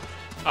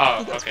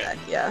 Oh, okay. Back,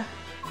 yeah.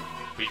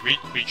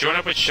 We join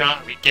up with Sean,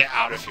 we get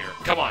out of here.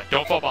 Come on,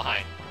 don't fall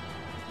behind.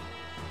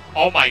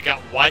 Oh my god,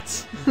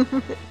 what?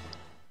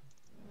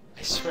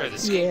 I swear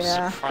this game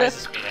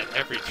surprises me at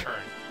every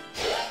turn.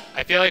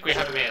 I feel like we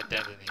haven't made a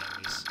dent in the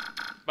enemies.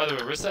 By the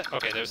way, where's that?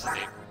 Okay, there's the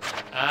name.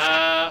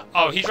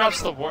 Oh, he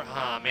drops the war.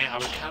 Ah, man, I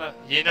would kind of.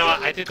 You know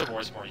what? I think the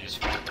war's more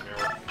useful than the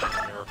miracle.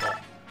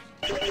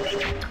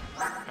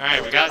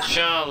 Alright, we got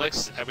Sean,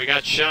 we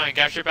got Sean and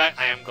Gatry back.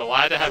 I am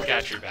glad to have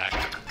Gatry back.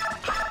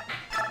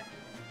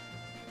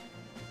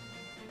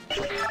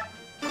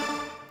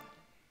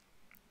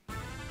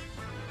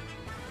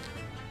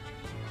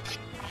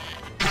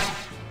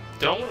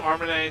 Don't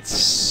Armor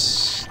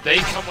Knights. They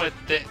come with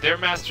their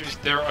masters.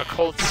 Their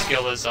occult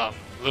skill is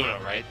Luna,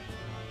 right?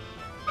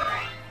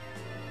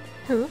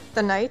 Who?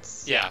 The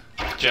knights? Yeah,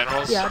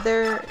 generals. Yeah,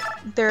 their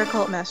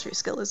occult mastery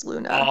skill is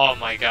Luna. Oh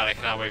my god, I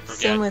cannot wait for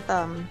Same with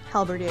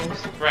halberdiers.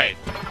 Right.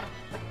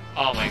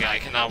 Oh my god, I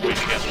cannot wait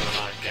to get Luna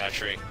on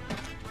Gatry.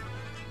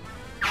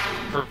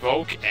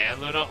 Provoke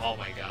and Luna. Oh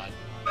my god.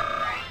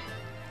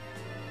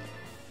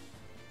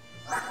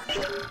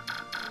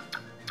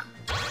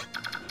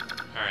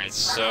 Alright,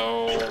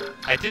 so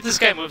I think this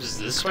guy moves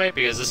this way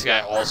because this guy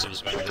also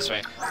is moving this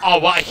way. Oh,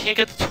 well, I can't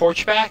get the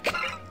torch back?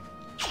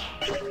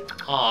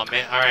 Oh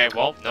man, alright,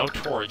 well, no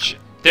torch.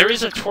 There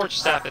is a torch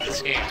staff in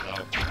this game,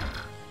 though.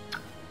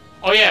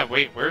 Oh yeah,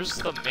 wait, where's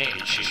the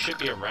mage? He should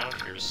be around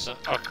here. So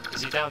oh,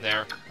 is he down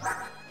there?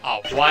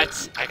 Oh,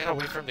 what? I gotta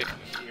wait for him to come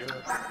here.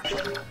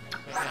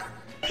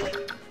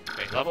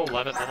 Wait, level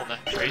 11, level 9.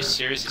 Are you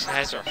serious? These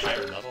guys are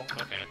higher level?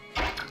 Okay.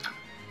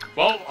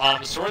 Well,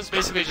 Soren's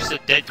basically just a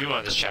dead duo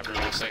on this chapter, it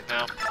looks like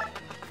now.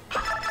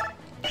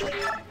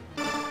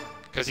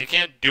 Because he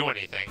can't do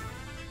anything.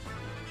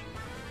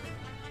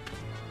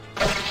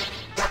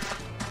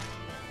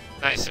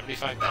 Nice,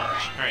 75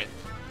 damage. Alright.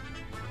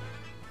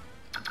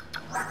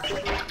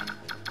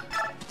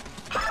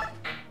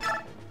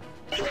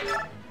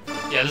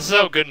 Yeah, this is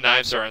how good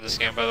knives are in this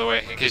game, by the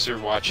way, in case you're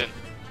watching.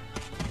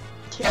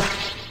 Yeah,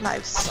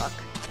 knives suck.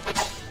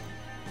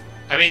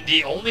 I mean,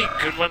 the only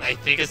good one, I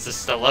think, is the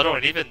stiletto,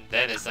 and even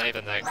then, it's not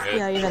even that good.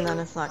 Yeah, even then,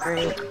 it's not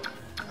great.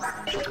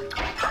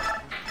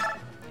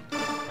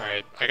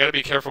 Alright, I gotta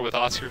be careful with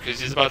Oscar, because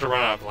he's about to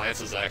run out of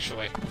lances,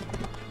 actually.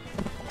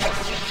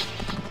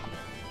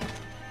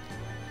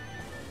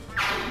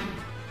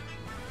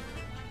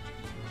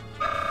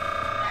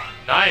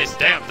 Nice,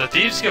 damn, the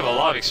thieves give a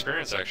lot of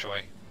experience,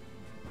 actually.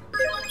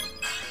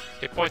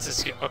 Hit points and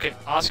skill. Okay,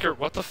 Oscar,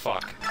 what the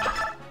fuck?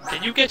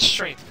 Can you get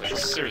strength,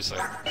 please? Seriously.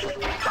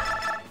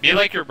 Be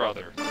like your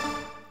brother.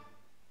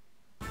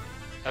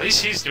 At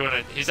least he's doing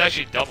it. He's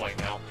actually doubling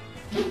now.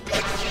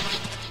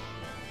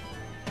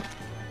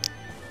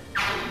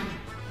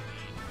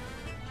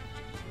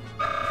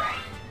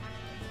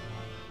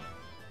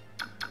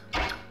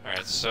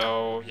 Alright,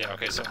 so... Yeah,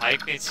 okay, so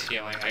Ike needs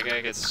healing. I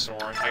gotta get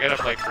Soren. I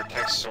gotta, like,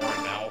 protect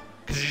Soren now.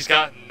 Because he's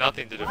got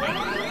nothing to defend.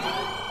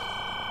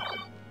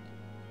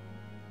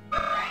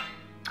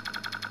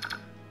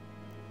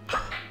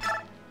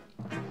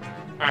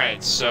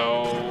 Alright,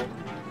 so...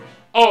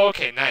 Oh,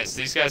 okay, nice.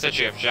 These guys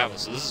actually have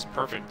javelins, so this is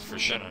perfect for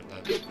Shinnon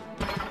then.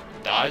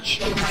 Dodge.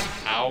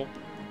 Ow.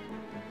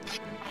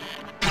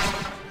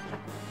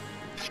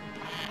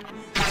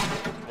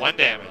 1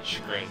 damage.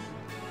 Great.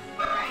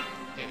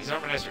 Yeah, these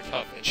Armor Knights are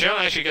tough. And Shinnon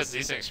actually gets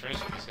decent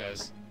experience from these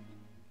guys.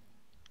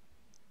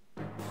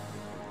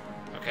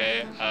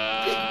 Okay,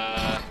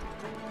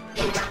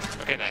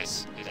 okay,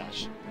 nice. He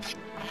dodged.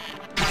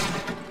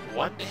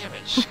 1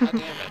 damage. God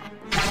damn it.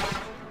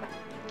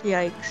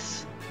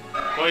 Yikes.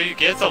 Well, he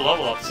gets a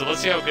level up, so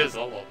let's see how good his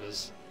level up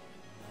is.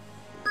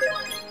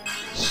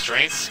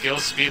 Strength, skill,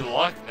 speed,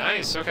 luck.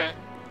 Nice, okay.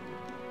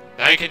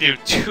 Now you can do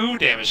 2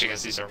 damage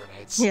against these Armor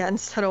Knights. Yeah,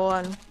 instead of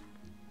 1.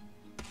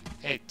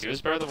 Hey, 2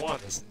 is better than 1.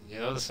 You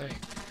know the saying.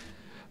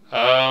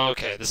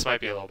 Okay, this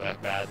might be a little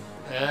bit bad.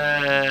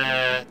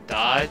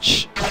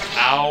 Dodge.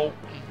 Ow.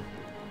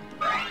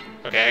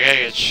 Okay, I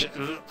gotta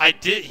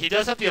get. He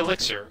does have the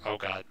elixir. Oh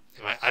god.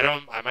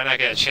 I might not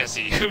get a chance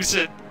to use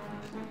it.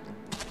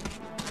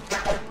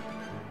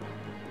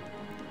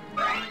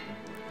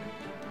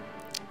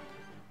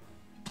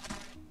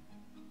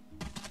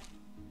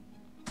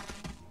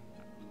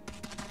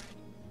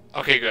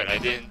 Okay, good. I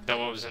didn't know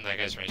what was in that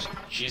guy's range.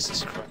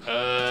 Jesus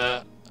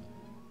Christ.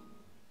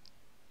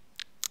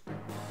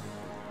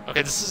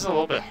 Okay, this is a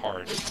little bit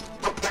hard.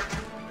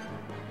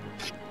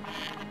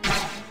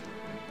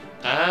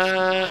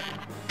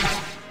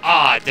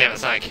 Ah, damn,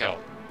 it's not a kill.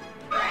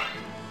 Yeah,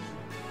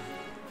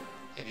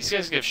 these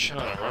guys give Sean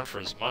a run for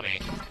his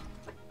money.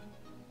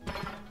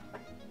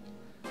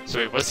 So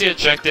wait, what's the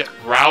objective?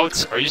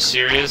 Routes? Are you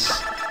serious?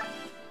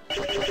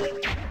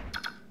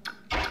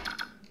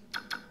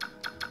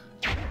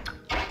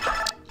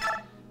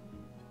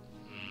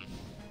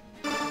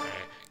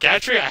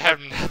 Gatry, I have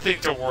nothing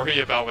to worry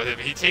about with him.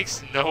 He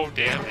takes no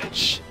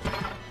damage.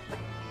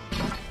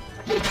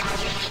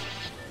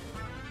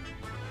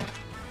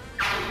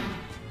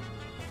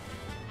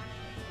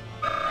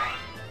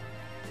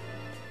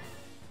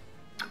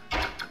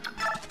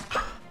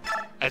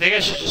 I think I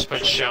should just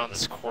put Shell in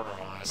this corner,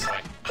 honestly.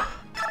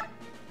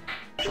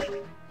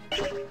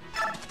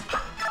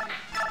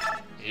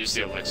 Use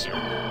the elixir.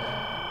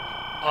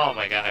 Oh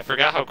my god, I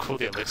forgot how cool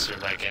the elixir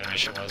like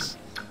animation was.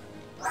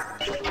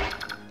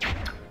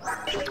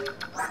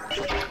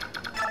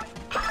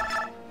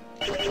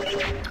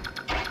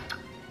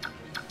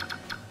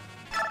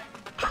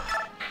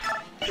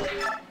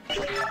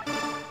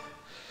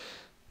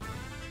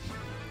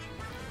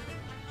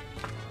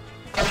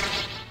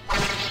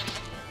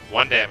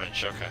 1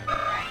 damage, okay.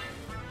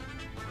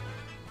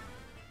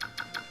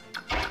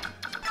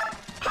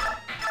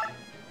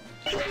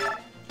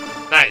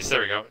 Nice,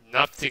 there we go.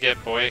 Enough to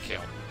get boy a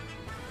kill.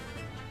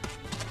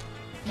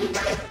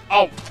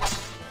 Oh!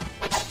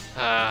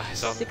 I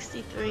saw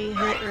 63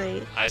 hit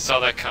rate. I saw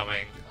that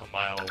coming a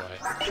mile away.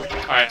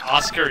 Alright,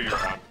 Oscar, you're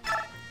up.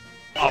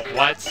 Oh,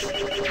 what?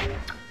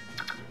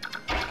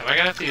 Am I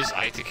gonna have to use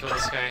Ike to kill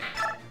this guy?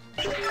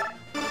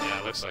 Yeah,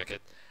 it looks like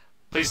it.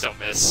 Please don't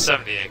miss.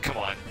 78, come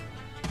on.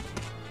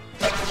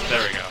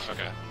 There we go,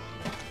 okay.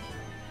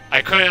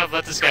 I couldn't have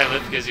let this guy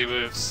live because he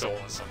would have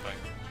stolen something.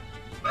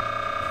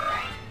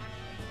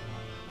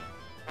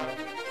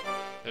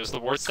 There's the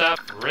ward staff,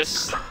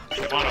 wrist.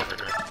 Come on over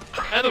here.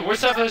 And the ward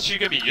staff is actually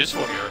gonna be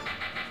useful here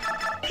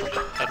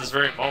at this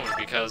very moment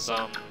because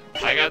I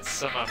got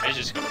some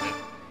mages coming in.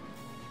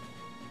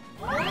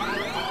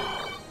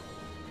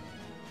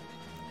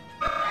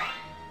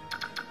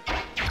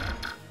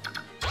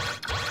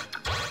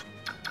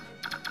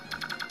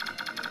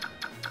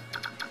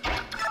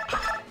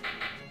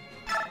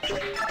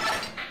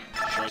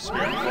 Short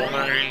Spirit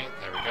Culinary,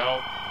 there we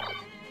go.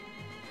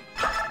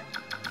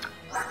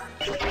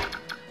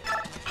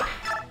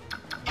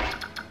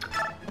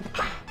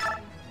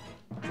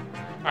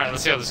 Alright,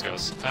 let's see how this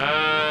goes.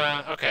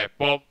 Okay,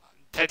 well,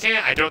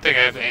 Titania, I don't think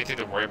I have anything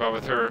to worry about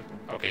with her.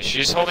 Okay,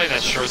 she's holding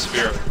that short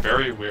spear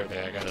very weirdly,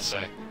 I gotta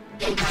say.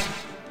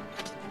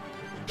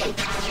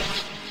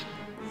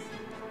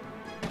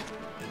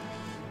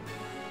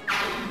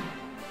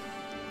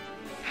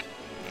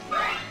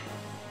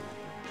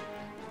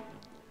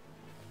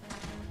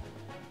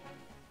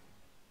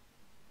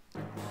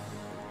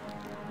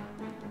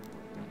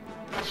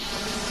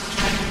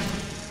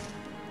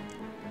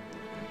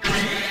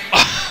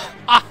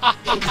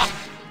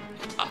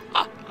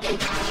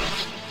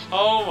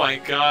 Oh my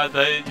god,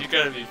 you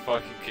gotta be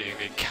fucking kidding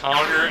me.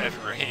 Counter and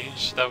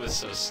range? That was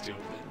so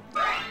stupid.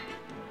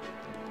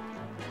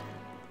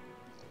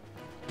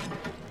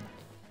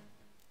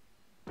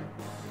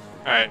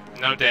 Alright,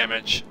 no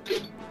damage.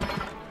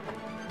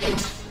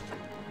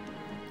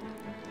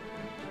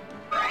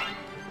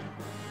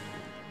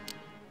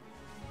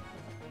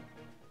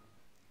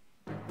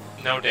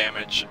 No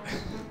damage.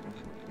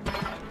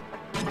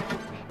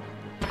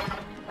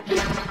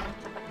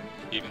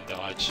 Even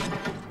dodge.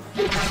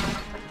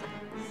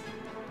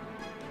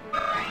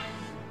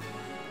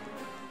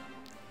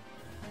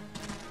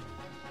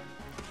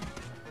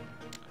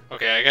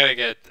 Okay, I gotta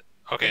get...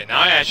 Okay, now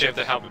I actually have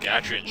to help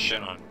Gatry and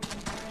Shinon.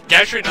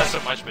 Gatry not so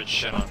much, but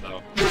Shinon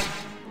though.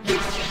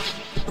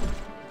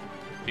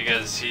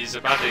 Because he's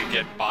about to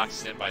get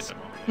boxed in by some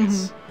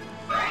enemies.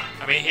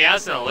 I mean, he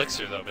has an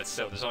elixir though, but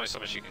still, there's only so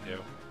much you can do.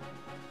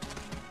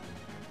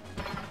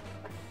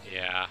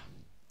 Yeah.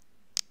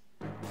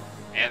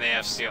 And they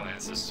have Steel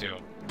Lances too.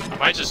 I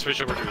might just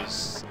switch over to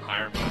his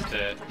Iron move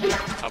to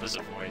help us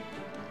avoid.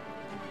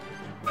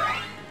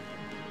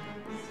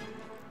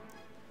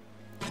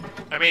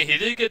 I mean, he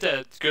did get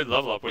that good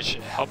level up, which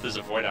helped his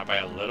avoid out by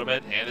a little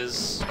bit, and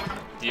his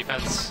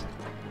defense.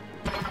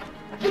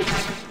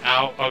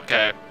 Ow,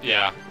 okay,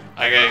 yeah.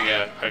 I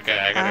gotta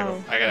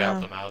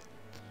help them out.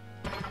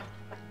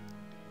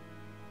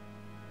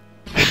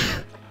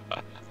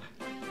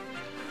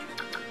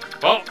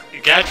 Well,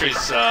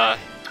 Gatry's,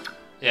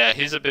 yeah,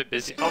 he's a bit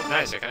busy. Oh,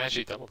 nice, I can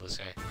actually double this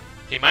guy.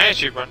 He might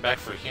actually run back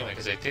for healing,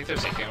 because I think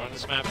there's a healer on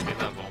this map, maybe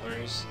not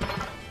vulneraries.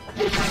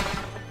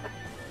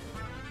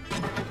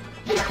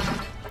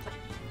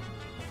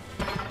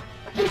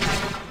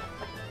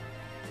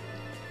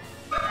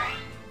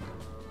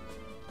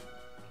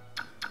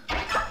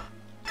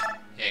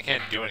 Yeah, I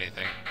can't do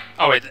anything.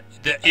 Oh wait,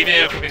 even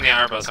if I'm in the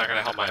iron bow, it's not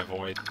gonna help my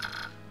avoid.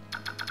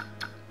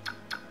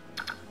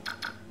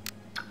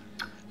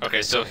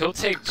 Okay, so he'll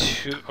take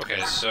 2.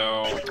 Okay,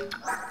 so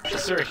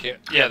is there a heal?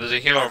 Yeah, there's a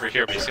heal over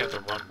here, but he's gonna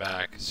have to run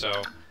back. So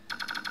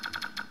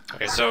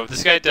okay, so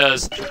this guy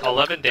does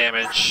 11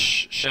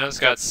 damage. Shen's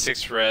got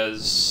 6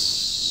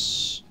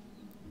 res.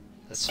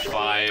 That's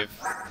 5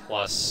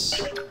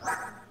 plus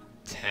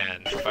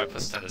 10. 5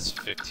 plus 10 is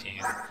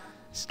 15.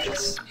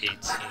 It's 18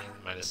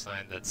 minus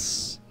 9.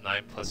 That's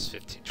 9 plus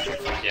 15.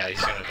 25. Yeah,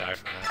 he's gonna die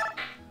from that.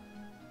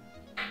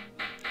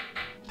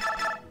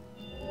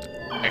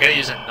 I gotta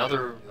use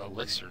another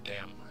elixir,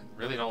 damn. I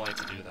really don't like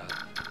to do that.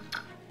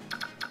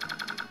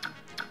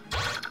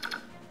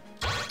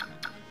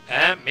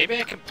 And maybe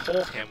I can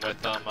pull him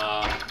with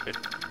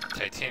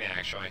Titania,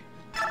 actually.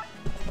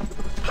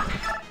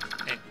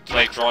 And,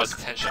 like, draw his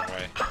attention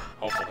away,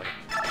 hopefully.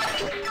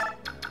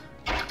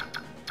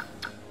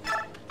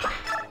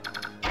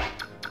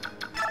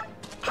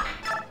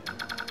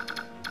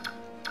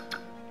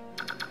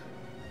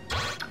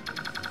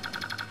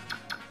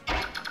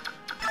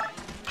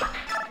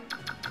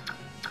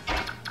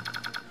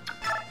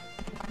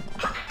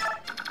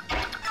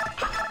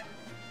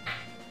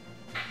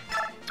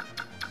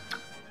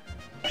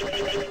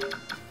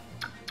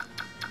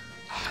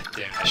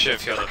 I should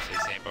have healed up to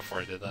his aim before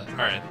I did that.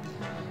 Alright.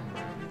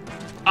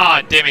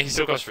 Ah, damn it, he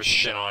still goes for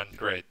Shinon.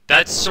 Great.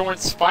 That's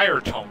Soren's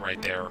Fire Tome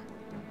right there.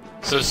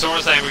 So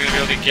Soren's not even gonna be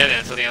able to get it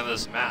until the end of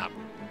this map.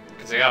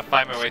 Because I gotta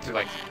fight my way through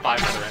like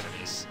 5 other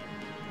enemies.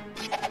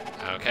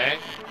 Okay.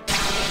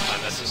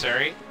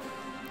 Unnecessary.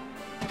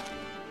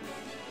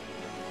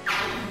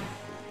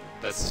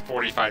 That's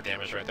 45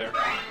 damage right there.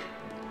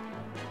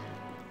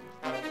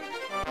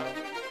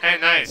 Hey,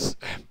 nice!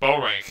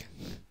 Bow rank.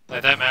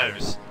 Like, that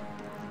matters.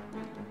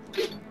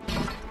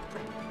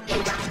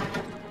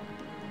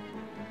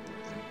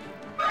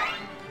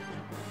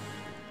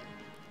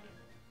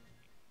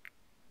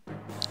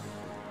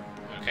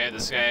 Okay,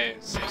 this guy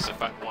seems to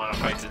want to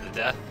fight to the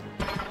death.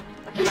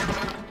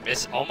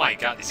 Miss. Oh my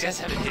god, these guys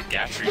haven't hit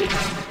Gatry yet.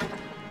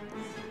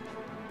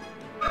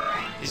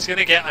 He's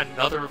gonna get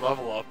another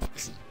level up.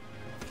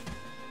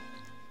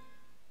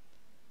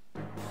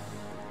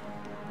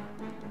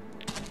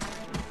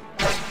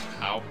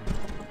 Ow.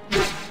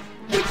 There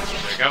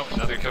we go,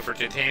 another kill for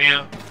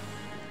Titania.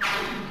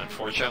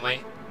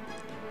 Unfortunately.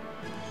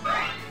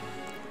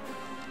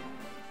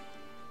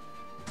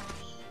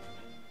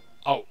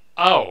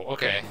 Oh,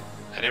 okay.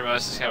 I didn't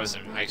realize this guy was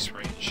in ice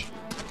range.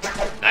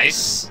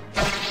 Nice.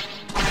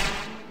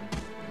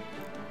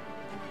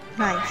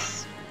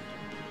 Nice.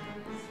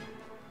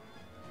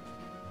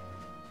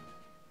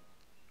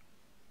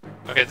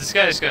 Okay, this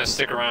guy's gonna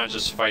stick around and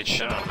just fight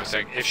Shinon. Looks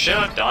like if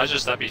Shinon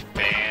dodges, that'd be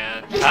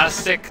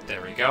fantastic.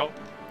 There we go.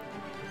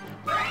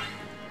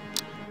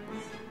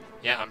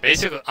 Yeah,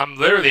 I'm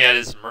literally at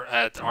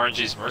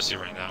RNG's mercy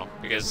right now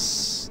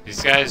because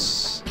these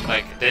guys,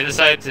 like, they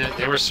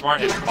were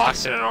smart and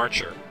boxed in an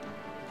archer.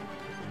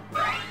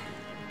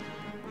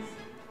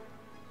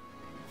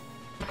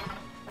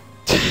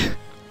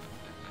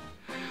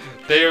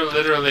 They are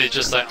literally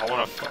just like, I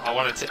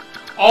want to.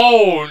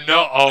 Oh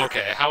no! Oh,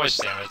 okay. How much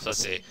damage? Let's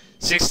see.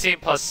 16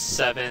 plus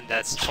 7.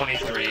 That's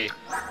 23.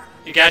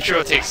 Gatry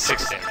will take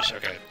 6 damage.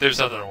 Okay, there's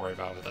nothing to worry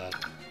about with that.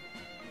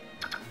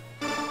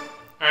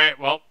 All right.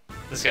 Well,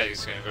 this guy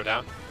is gonna go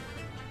down.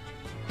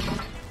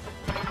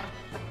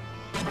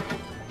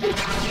 There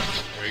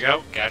we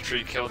go.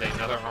 Gatry killed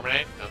another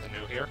Armonite. Nothing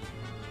new here.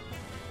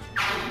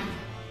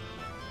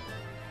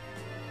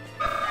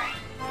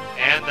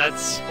 And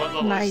that's what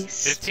level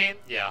is? 15?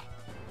 Yeah.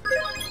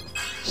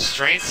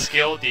 Strength,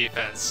 skill,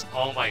 defense.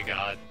 Oh my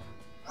god.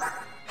 Oh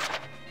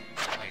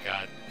my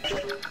god.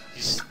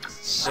 He's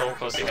so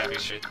close to having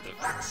straight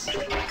defense.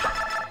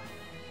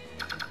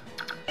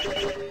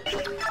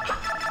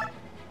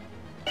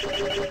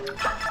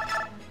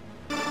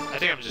 I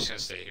think I'm just gonna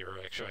stay here,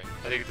 actually.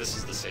 I think this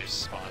is the safe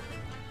spot.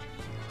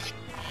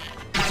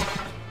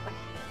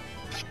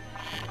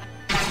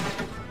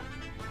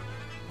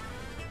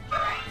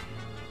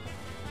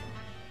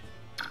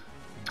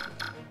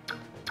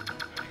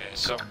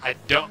 So I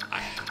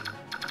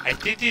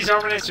think these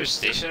Armonites are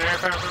stationary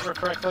if I remember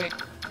correctly.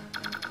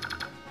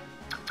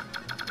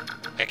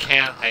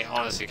 I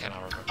honestly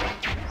cannot remember.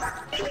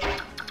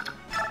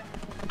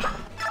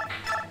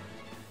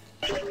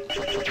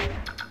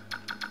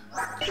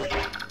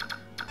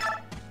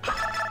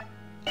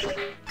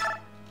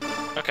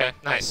 Okay,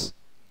 nice.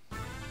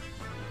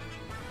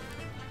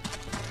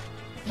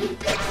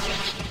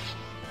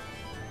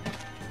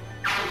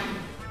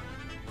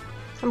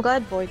 I'm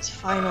glad Void's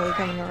finally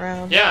coming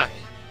around. Yeah,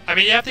 I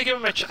mean, you have to give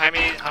him a I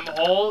mean, I'm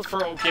all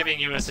for giving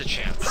Eunice a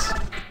chance.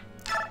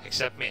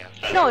 Except me.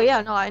 No,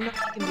 yeah, no, I know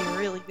he can be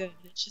really good.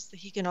 It's just that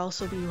he can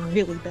also be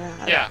really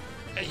bad. Yeah,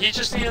 he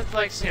just needed,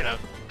 like, you know,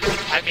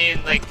 I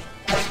mean, like,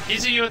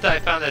 he's a unit that I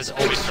found that has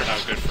always turned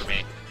out good for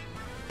me.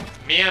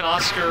 Me and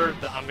Oscar,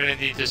 I'm gonna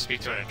need to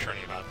speak to an attorney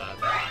about that.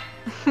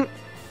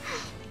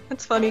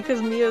 It's funny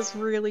because Mia's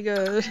really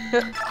good.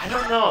 I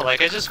don't know,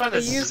 like, I just find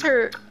that... I use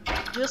her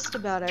just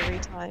about every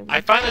time. I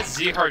find that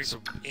Zeharg's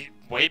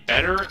way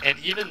better, and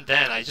even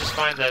then, I just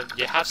find that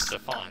you have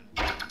Stefan.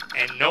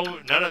 And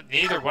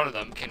neither one of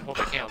them can hold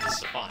a candle to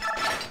Stefan.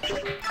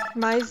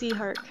 My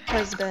Zehark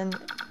has been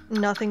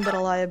nothing but a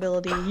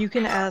liability. You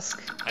can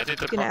ask.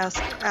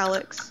 Ask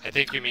Alex. I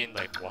think you mean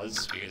like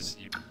was because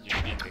you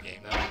beat the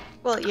game now.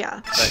 Well,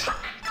 yeah. But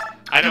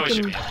I know what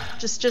you mean.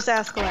 Just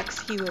ask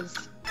Lex. He's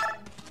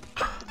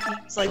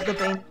like the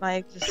bane of my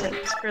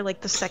existence for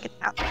like the second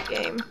half of the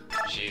game.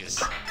 Jeez.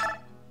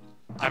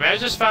 I mean, I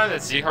just found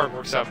that Zeharg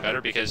works out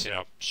better because, you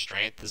know,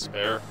 strength is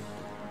better.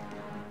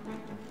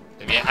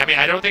 I mean,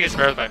 I don't think it's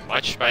better by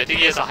much, but I think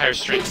he has a higher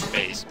strength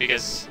base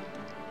because,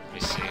 let me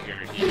see here,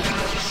 he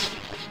has,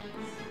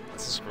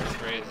 what's his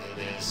growth rate?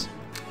 It is,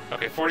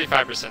 okay,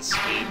 45%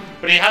 speed,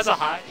 but he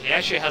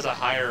actually has a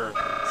higher,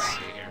 let's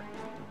see here,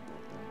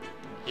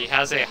 he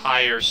has a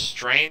higher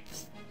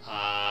strength,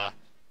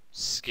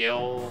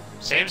 skill,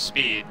 same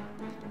speed,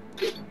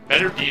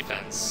 better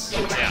defense,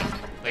 yeah,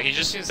 like he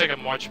just seems like a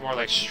much more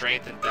like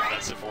strength and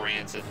defensive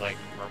oriented like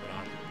Myrmidon.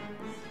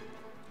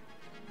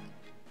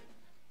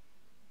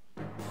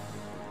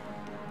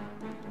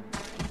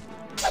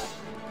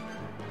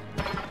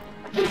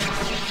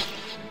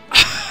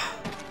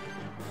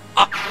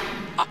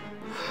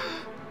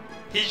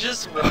 He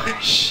just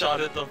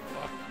one-shotted the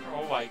fuck.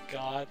 Oh my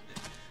god.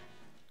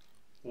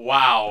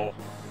 Wow.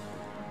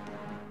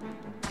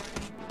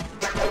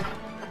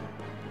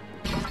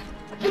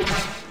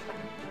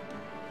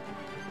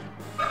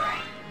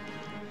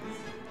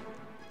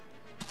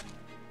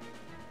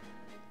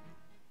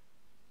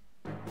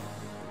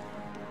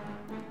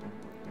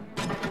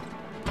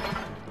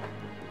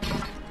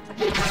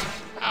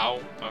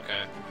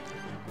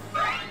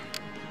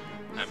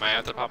 might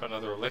have to pop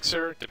another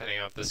elixir, depending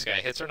on if this guy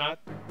hits or not.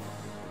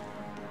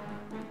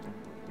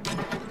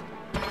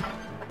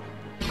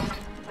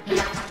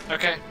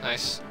 Okay,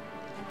 nice.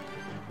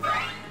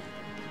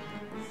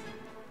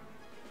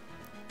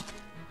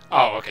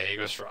 Oh, okay, he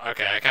goes for...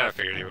 Okay, I kind of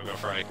figured he would go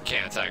for I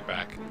can't attack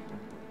back.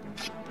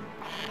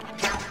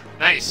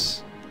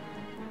 Nice!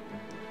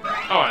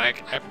 Oh, and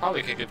I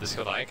probably could give this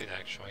kill to Icon,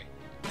 actually.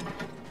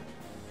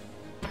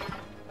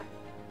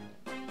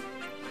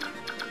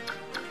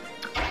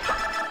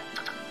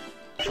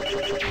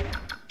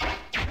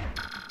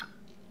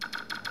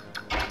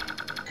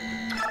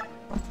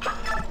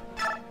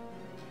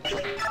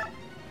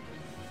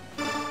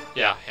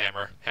 Yeah,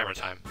 hammer. Hammer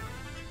time.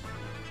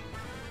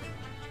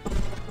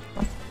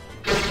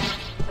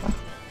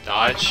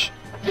 Dodge.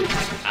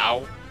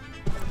 Ow.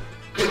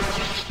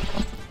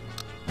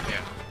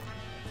 Yeah.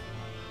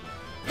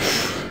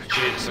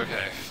 Jeez,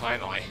 okay,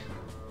 finally.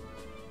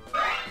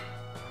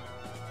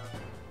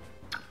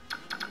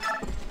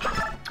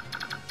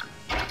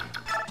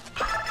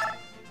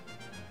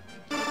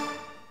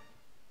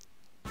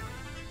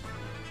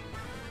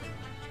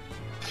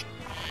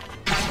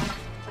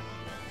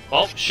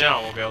 Well,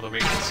 Shen will be able to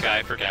weaken this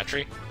guy for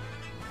Gatry.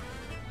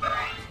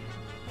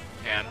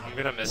 And I'm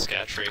gonna miss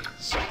Gatry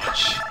so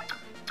much.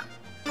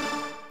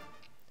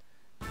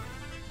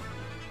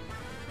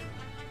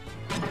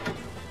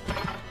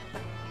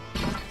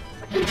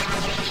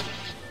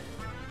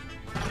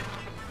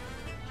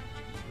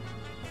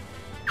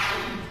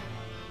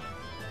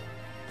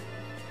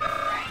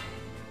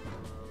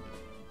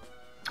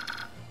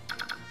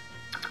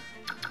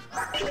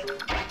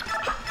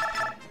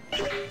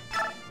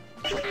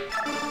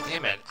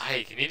 Damn it,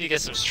 you need to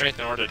get some strength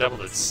in order to double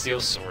the steel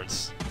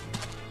swords.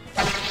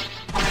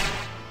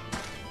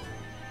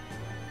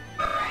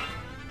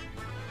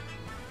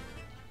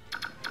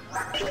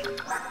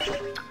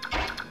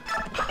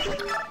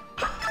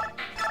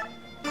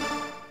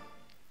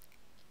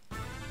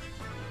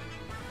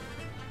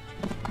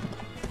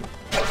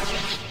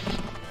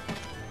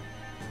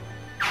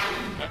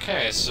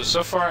 Okay,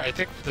 so far I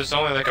think there's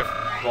only like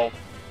well,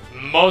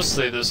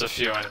 mostly there's a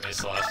few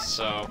enemies left,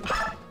 so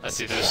let's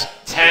see, there's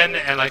 10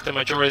 and like the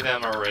majority of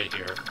them are right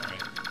here. Right.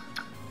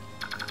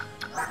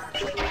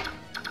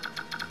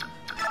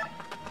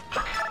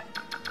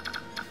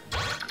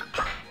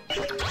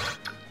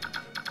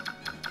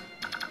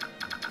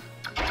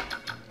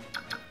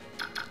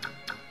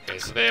 Okay,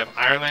 so they have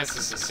Iron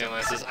Lances and Steel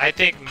Lances. I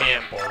think me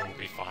and Boy will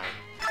be fine.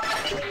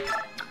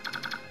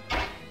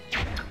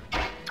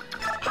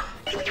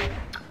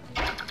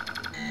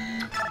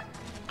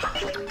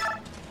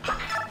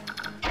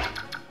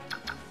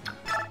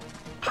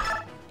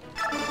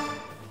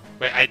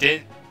 Wait, I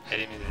didn't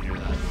mean to do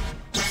that.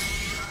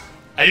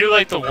 I do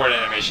like the ward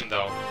animation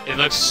though. It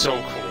looks so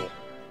cool.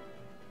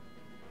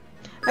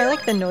 I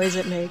like the noise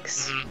it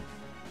makes. Mm-hmm.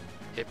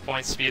 Hit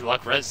point, speed,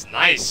 luck, res.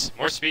 Nice!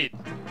 More speed.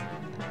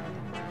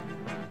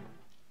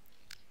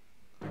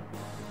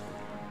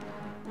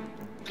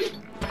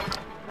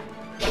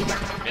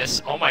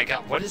 Miss. Oh my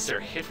god, what is their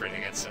hit rate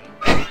against him?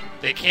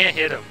 They can't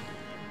hit him.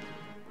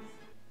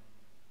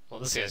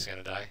 Well, this guy's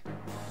gonna die.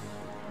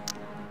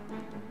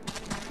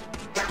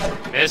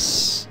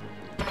 Miss.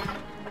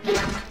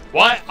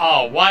 What?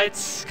 Oh,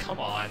 what? Come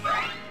on.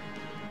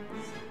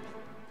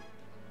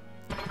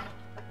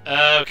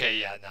 Okay,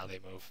 yeah, now they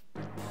move.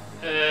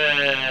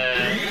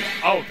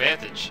 Oh,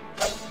 Vantage.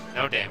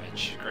 No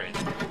damage. Great.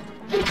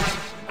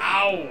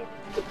 Ow!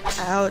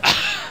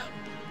 Ouch.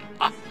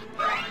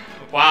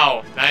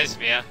 Wow, nice,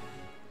 Mia.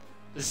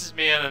 This is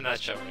Mia in a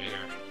nutshell right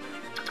here.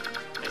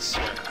 I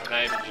swear, I'm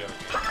not even joking.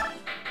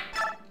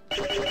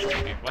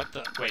 Wait, what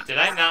the? Wait, did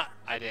I not?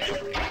 I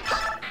didn't.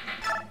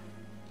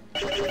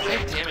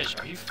 5 damage?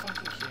 Are you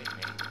fucking kidding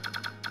me?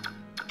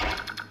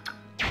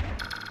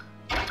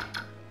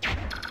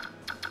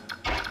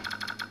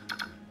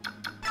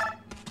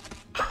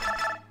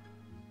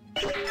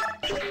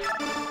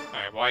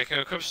 Alright, well I can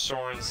equip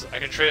Soren's. I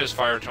can trade his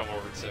Fire Tome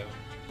over too.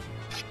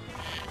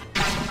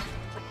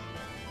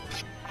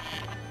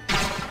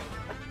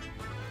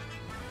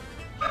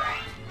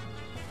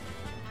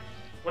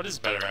 What is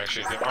better,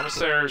 actually? The Armor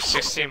Slayer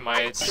 16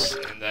 mites,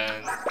 and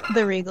then...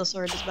 The Regal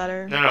Sword is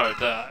better. No,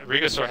 the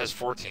Regal Sword has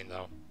 14,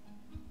 though.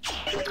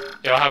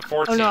 It'll have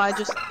 14. Oh no, I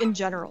just... In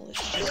general,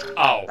 it's just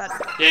Oh. better.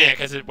 Yeah,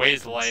 because it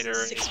weighs lighter.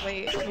 6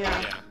 weight,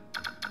 yeah.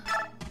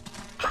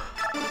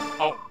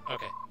 Oh,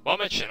 okay. Well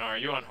met, Shinar, are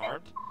you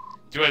unharmed?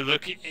 Do I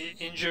look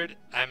injured?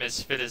 I'm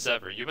as fit as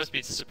ever. You must be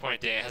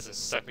disappointed Dan hasn't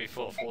stuck me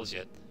full of holes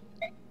yet.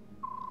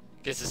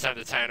 Guess it's time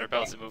to tie on our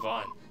belts and move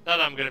on. Now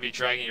that I'm gonna be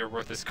dragging your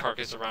worthless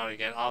carcass around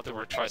again, I'll have to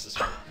work twice as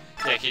hard.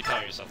 Yeah, keep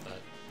telling yourself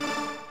that.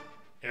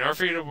 In order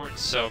for you to work,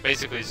 so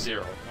basically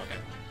 0. Okay.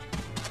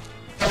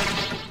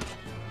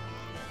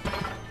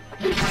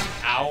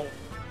 Ow.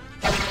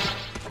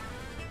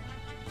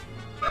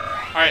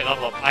 Alright,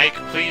 level up. Ike,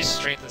 please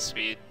strength and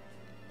speed.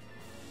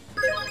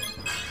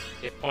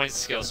 Hit points,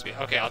 skill speed.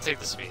 Okay, I'll take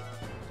the speed.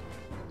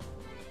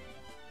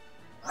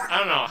 I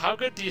don't know, how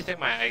good do you think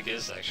my Ike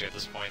is actually at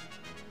this point?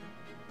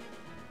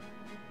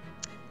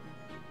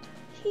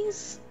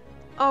 He's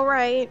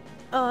alright.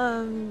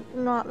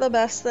 Not the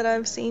best that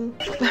I've seen.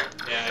 Yeah,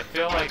 I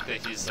feel like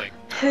that he's like...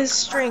 His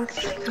strength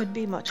could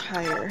be much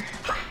higher.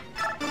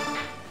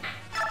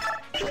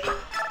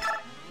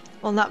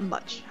 Well, not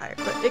much higher,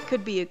 but it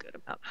could be a good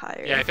amount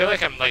higher. Yeah, I feel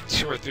like I'm like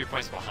 2 or 3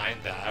 points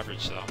behind the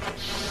average though.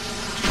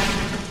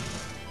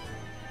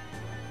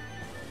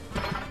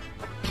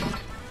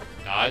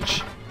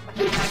 Dodge.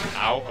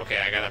 Ow. Okay,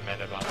 I gotta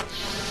mend him up.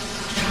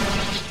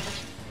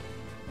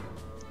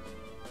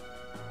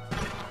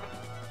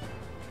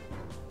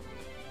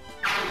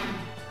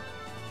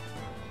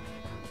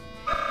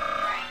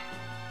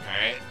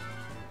 Alright.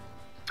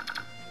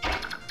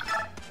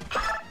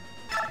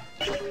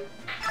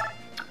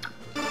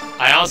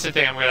 I honestly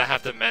think I'm gonna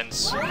have to mend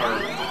or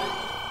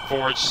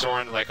forge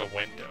Soren like a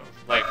window.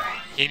 Like,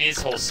 he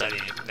needs whole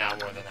setting now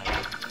more than ever.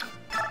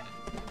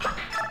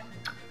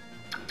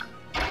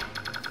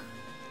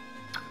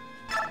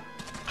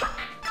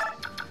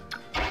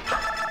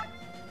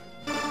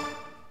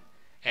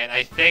 And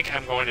I think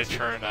I'm going to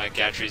turn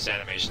Gatry's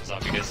animations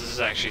off because this is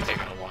actually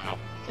taking a while.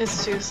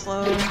 It's too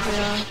slow,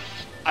 yeah.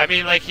 I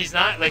mean, like, he's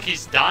not, like,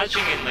 he's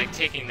dodging and, like,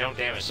 taking no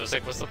damage, so it's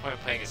like, what's the point of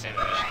playing his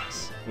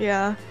animations?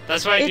 Yeah.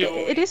 That's why I do...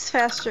 It is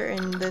faster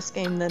in this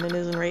game than it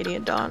is in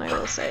Radiant Dawn, I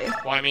will say.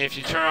 Well, I mean, if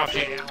you turn off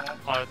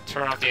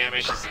the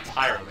animations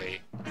entirely,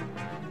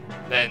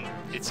 then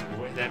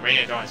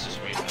Radiant Dawn is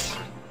just way faster.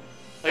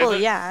 Like, Well,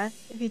 yeah.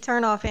 If you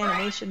turn off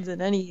animations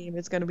in any game,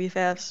 it's gonna be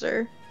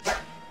faster.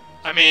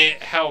 I mean,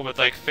 hell, with,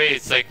 like,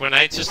 Fates, like, when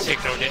I just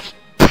take no damage...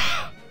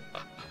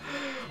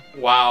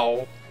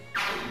 Wow.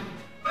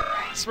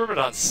 These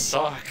Myrmidons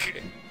suck.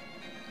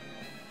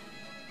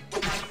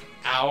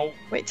 Ow.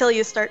 Wait till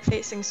you start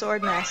facing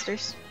Sword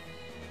Masters.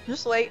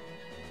 Just wait.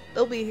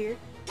 They'll be here.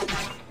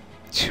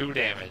 2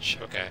 damage.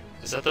 Okay.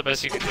 Is that the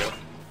best you can do?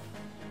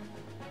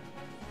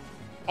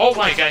 Oh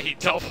my god, he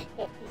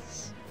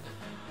doubles!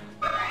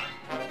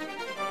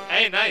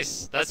 Hey,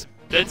 nice! That's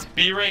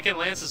B rank in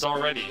Lances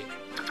already.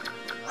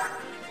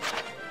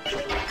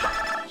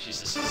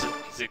 Jesus,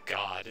 he's a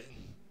god.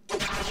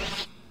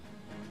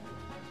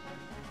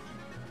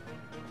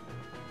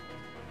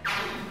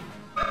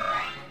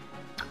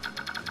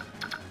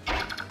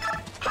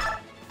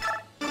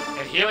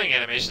 And healing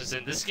animations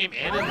in this game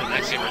and in the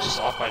next game are just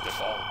off by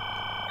default.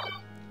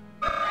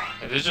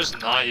 And they're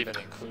just not even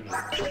included.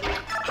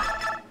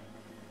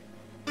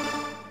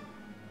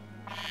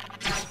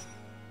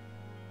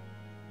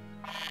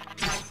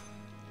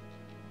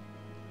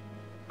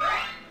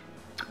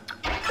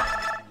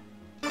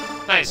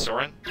 Nice,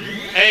 Soren.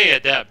 Hey,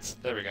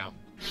 Adept. There we go.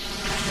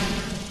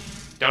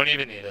 Don't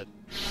even need it.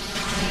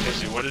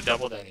 Because you would have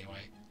doubled anyway.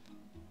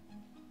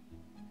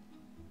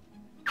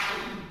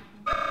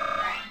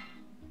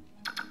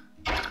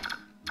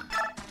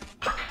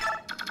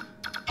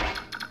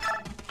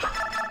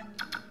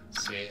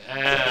 See,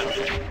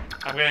 okay.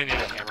 I'm gonna need a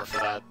hammer for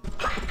that.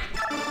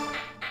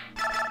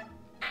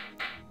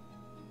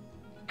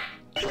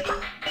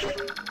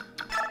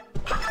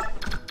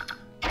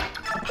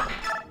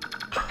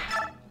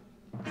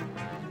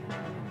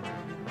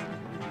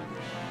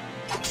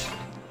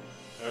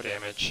 No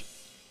damage.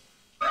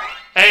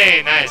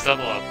 Hey, nice,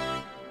 double up.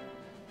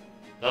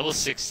 Level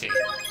 16.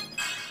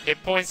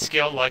 Hit point,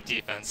 skill, luck,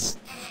 defense.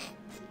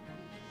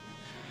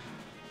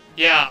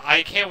 Yeah,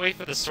 I can't wait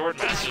for the Sword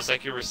Masters,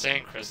 like you were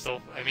saying,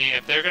 Crystal. I mean,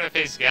 if they're gonna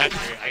face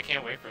Gatry, I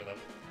can't wait for them.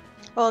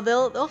 Well,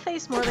 they'll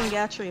face more than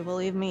Gatry,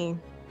 believe me.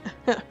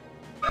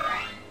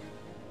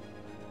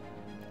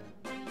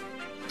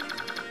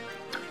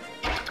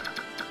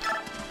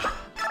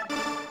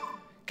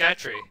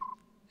 Gatry.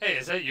 Hey,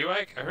 is that you,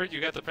 Ike? I heard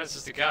you got the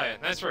Princess to Gaia.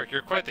 Nice work,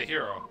 you're quite the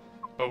hero.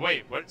 But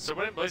wait, so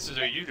what in blazes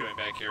are you doing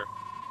back here?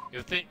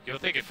 You'll think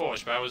it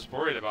foolish, but I was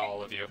worried about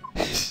all of you.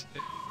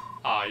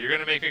 Aw, you're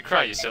gonna make me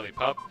cry, you silly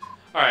pup.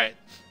 Alright,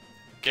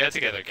 get it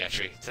together,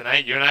 Gatry.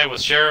 Tonight, you and I will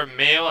share a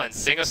meal and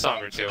sing a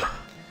song or two.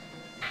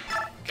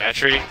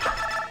 Gatry,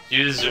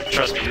 you deserve,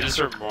 trust me, you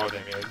deserve more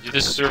than me. You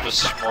deserve a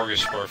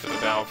smorgasbord for the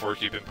amount of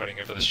work you've been putting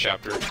in for this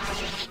chapter.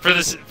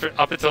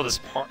 Up until this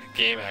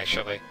game,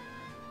 actually.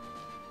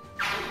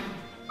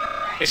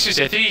 Excuse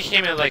me, I think he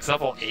came in like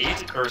level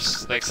 8 or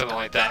like something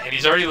like that, and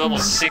he's already level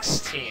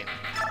 16.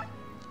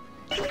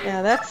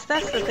 Yeah, that's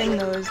the thing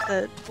though, is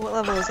that what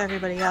level is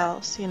everybody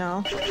else, you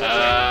know?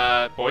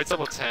 Boyd's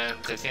level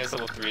 10, Tatiana's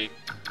level 3,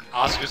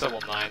 Oscar's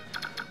level 9.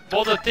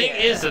 Well, the thing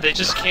is that they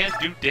just can't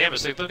do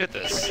damage. Like, look at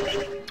this.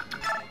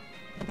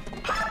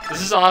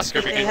 This is Oscar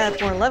If because... they had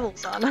more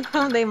levels on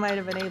them, they might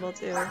have been able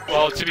to.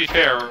 Well, to be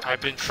fair,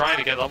 I've been trying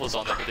to get levels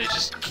on them, but they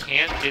just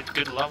can't get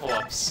good level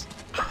ups.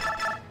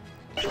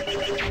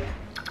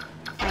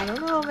 I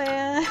don't know,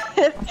 man.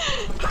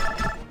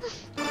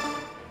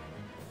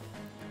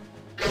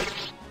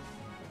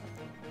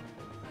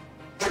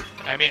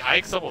 I mean,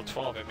 Ike's level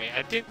 12. I mean,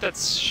 I think that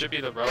should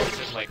be the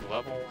relative, like,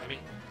 level. I mean,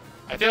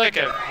 I feel like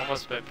I've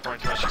almost been pouring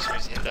too much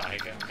experience into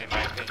Ike, in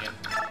my opinion.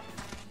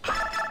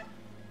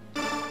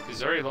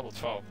 He's already level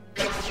 12.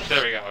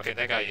 There we go. Okay,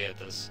 that guy hit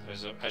this. I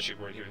was actually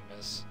worried he would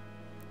miss.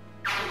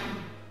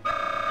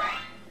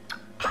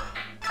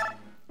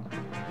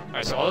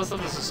 Alright, so all this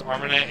stuff is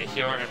Armanet, a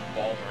healer, and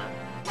Balmer.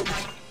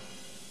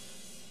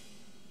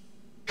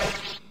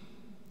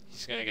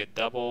 He's gonna get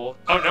double.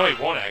 Oh no,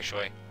 he won't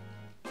actually.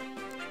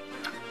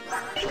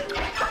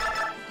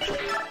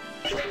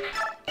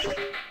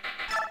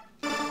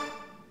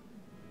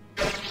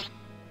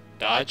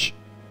 Dodge.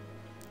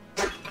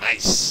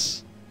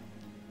 Nice.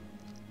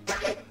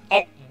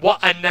 Oh, what?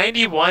 A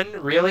 91?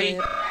 Really?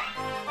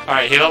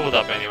 Alright, he leveled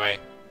up anyway.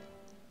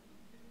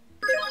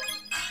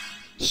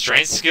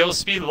 Strength, skill,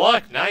 speed,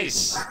 luck.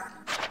 Nice.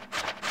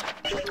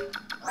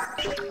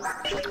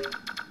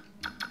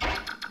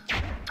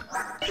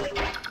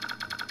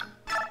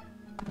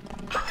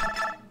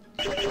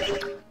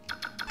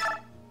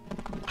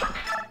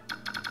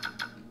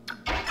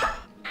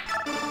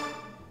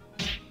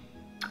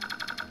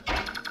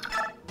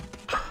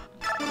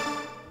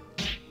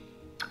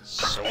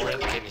 Soren,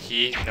 can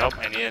he? Nope,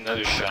 I need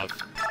another shove.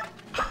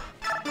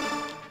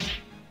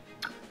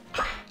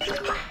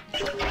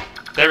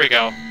 There we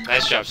go.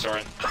 Nice job,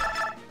 Soren.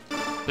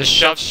 The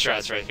shove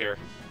strat's right here.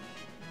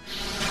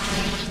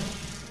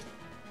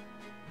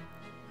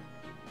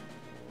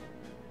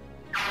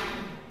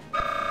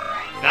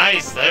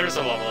 Nice! There's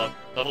a level up.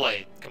 Level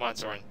 8. Come on,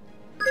 Soren.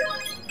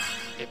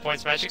 8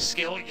 points magic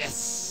skill.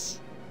 Yes!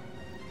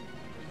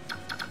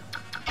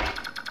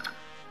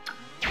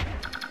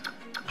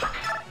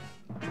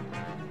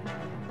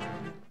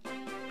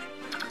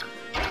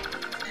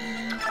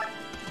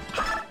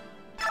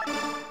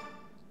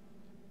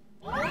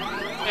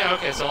 Yeah,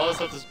 okay, so all this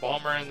stuff is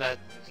Balmer and that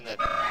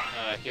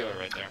healer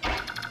right there.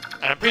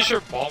 And I'm pretty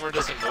sure Balmer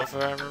doesn't move if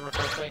I remember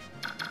correctly.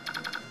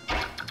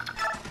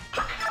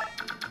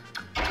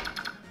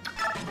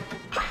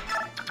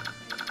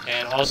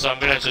 And also, I'm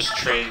gonna just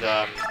trade,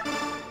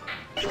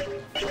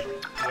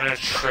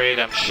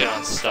 shit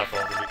on stuff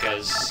over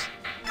because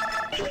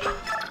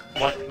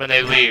when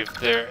they leave,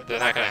 they're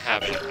not gonna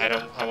have it.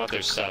 I want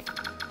their stuff.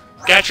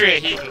 Gatria,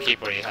 he can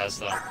keep what he has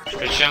though.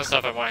 But shit on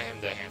stuff, I want him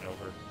to hand over.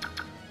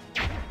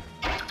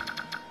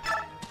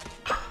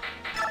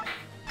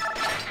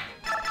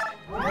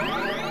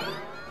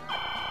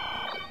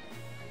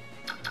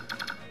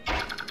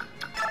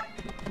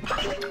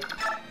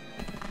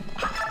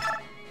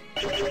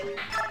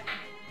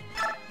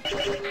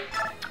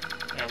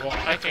 Yeah, well,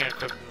 I can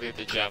quickly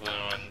the javelin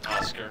on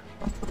Oscar.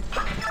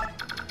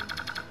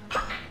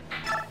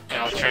 And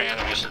I'll turn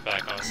animation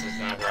back on since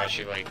now we're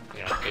actually, like,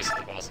 you know, facing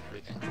the boss and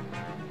everything.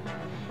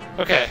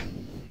 Okay.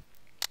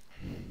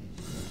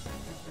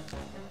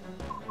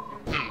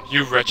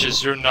 You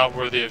wretches, you're not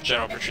worthy of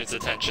General Patrine's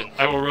attention.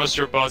 I will roast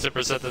your bones and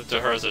present them to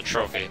her as a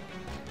trophy.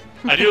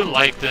 I do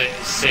like the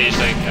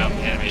sage-like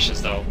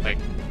animations though. Like,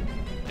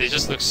 they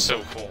just look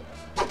so cool.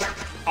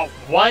 Oh,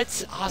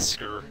 what?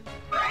 Oscar?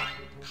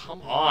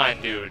 Come on,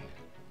 dude.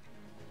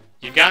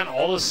 You've gotten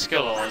all those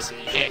skill levels and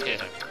you can't hit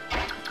him.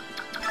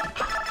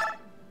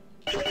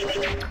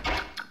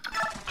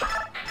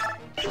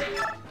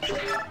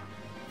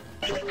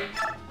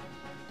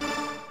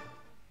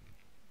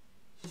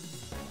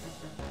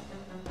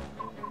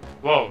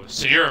 Whoa,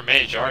 so you're a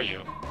mage, are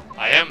you?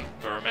 I am,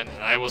 vermin,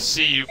 and I will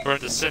see you burn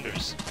to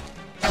cinders.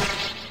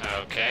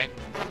 Okay.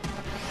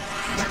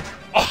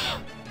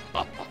 Oh!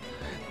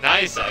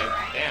 Nice, damn,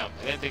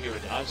 I didn't think it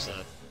would dodge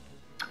that.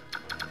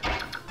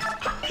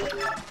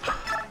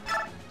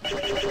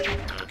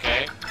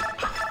 Okay.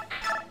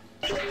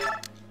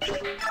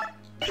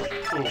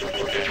 Ooh,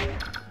 okay.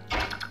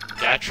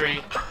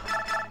 Gatry.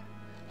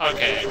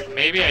 Okay,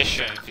 maybe I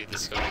shouldn't feed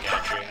this guy to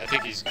Gatry. I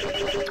think he's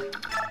good.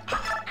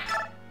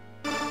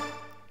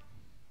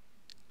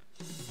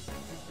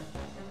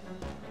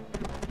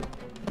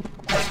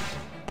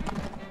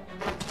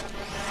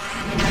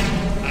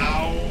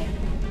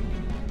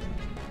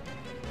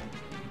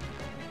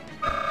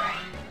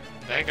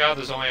 Thank God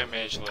there's only a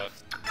mage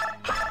left.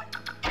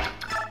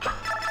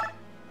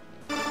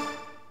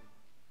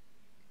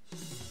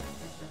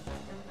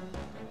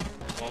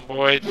 One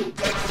boy.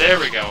 There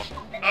we go.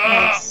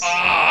 Nice.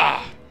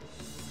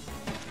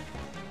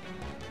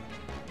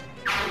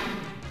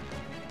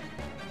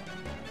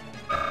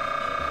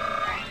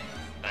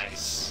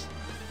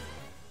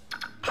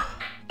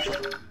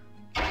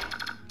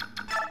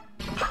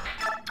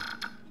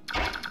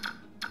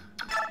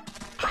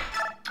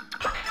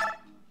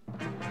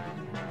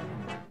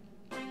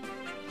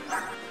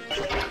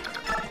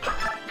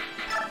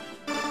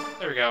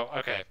 There we go,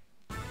 okay.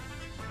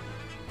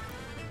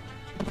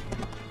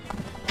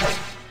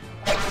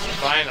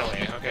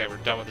 Finally, okay, we're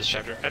done with this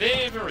chapter. I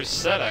didn't even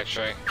reset,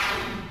 actually.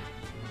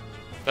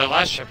 That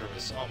last chapter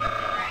was, oh my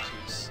god,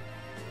 jeez.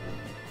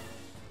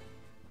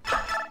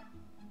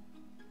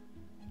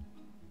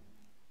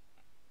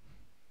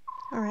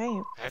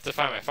 Alright. I have to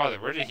find my father.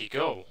 Where did he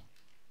go?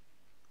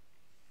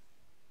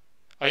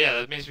 Oh yeah,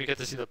 that means we get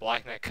to see the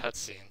Black Knight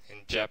cutscene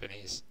in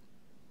Japanese.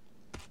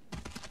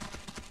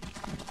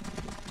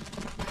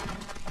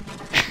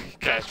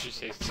 Gosh, you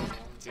say so long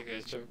to get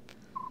a joke.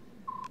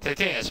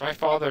 Titanius, my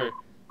father.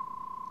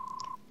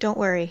 Don't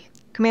worry.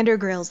 Commander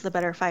Grill's the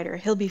better fighter.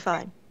 He'll be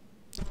fine.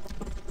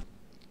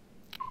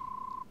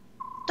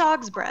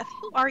 Dog's breath.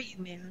 Who are you,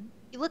 man?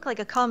 You look like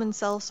a common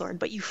sellsword,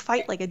 but you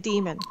fight like a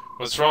demon.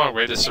 What's wrong?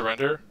 Ready to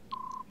surrender?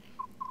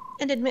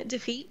 And admit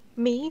defeat?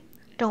 Me?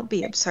 Don't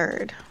be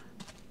absurd.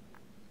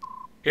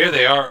 Here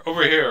they are,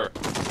 over here.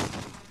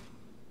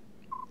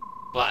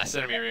 Blast,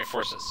 enemy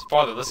reinforcements.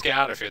 Father, let's get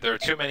out of here. There are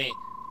too many.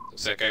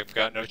 Looks like I've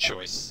got no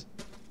choice.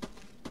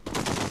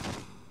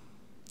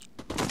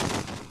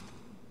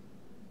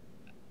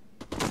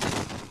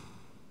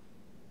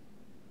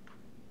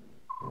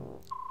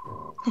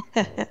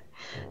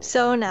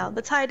 So now,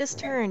 the tide has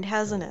turned,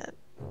 hasn't it?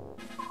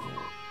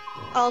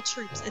 All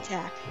troops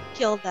attack.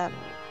 Kill them.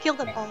 Kill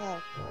them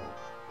all.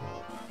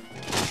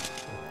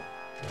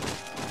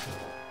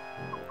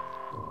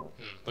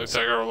 Looks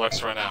like our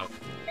luck's run out.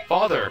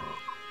 Father!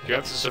 You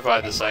have to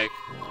survive this, Ike.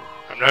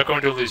 I'm not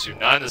going to lose you.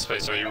 Not in this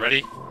place. Are you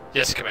ready?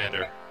 Yes,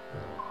 Commander.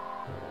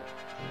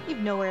 You've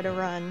nowhere to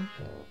run.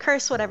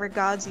 Curse whatever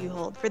gods you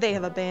hold, for they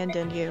have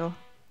abandoned you.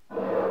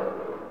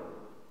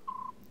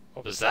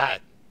 What was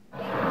that?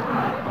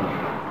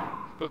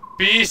 But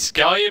beasts!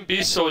 Galleon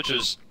beast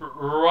soldiers!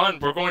 Run!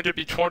 We're going to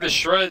be torn to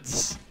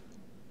shreds!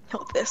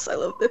 Oh, I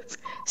love this.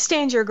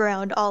 Stand your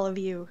ground, all of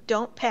you.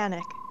 Don't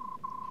panic.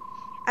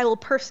 I will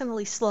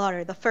personally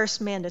slaughter the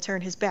first man to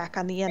turn his back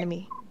on the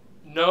enemy.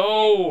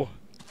 No!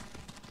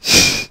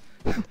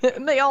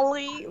 And they all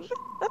leave.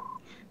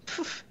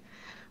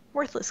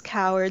 Worthless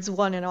cowards,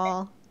 one and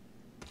all.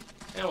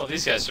 Yeah, well,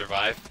 these guys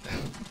survive.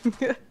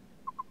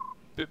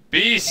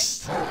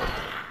 Beast!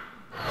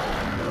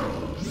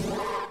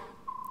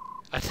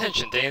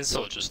 Attention, Daean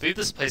soldiers, leave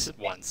this place at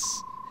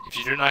once. If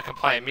you do not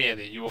comply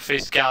immediately, you will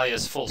face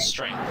Gallia's full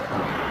strength.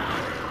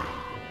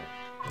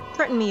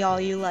 Threaten me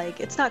all you like,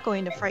 it's not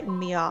going to frighten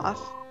me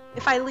off.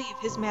 If I leave,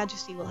 His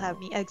Majesty will have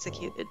me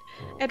executed.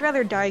 I'd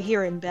rather die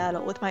here in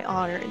battle with my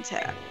honor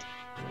intact.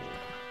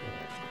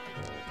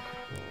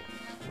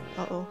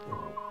 Uh-oh.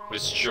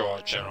 Withdraw,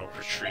 General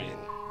Petrine.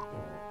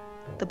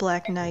 The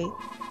Black Knight.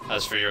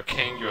 As for your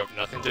king, you have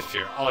nothing to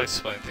fear. I'll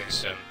explain things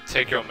soon.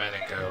 Take your men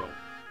and go.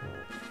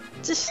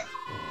 Just...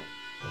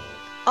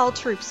 all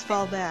troops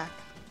fall back.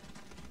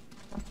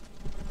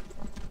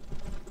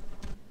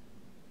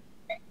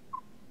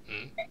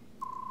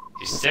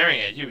 He's staring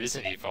at you,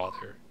 isn't he,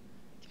 Father?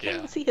 You can't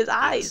even see his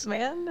eyes, yes.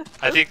 Man.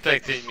 I think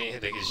like they mean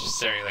like he's just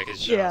staring like his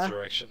general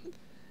direction.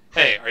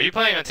 Hey, are you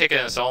planning on taking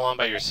us all on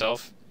by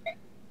yourself?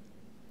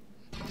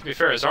 To be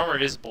fair, his armor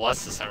is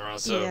blessed this time around,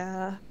 so...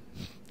 Yeah.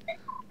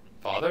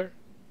 Father?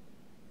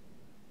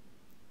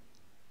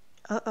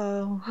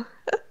 Uh-oh.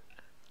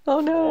 Oh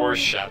no.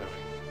 Foreshadowing.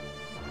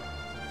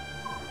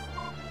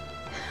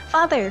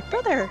 Father!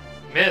 Brother!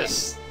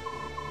 Miss!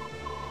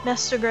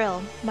 Master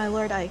Grill, my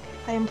Lord Ike,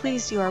 I am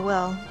pleased you are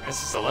well.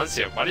 Princess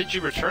Valencia, why did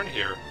you return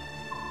here?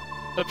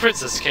 The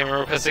princess came and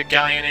requested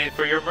galleon aid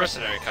for your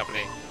mercenary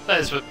company. That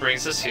is what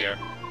brings us here.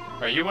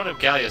 Are you one of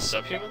Gallia's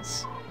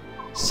subhumans?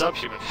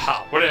 Subhuman?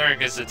 Ha! What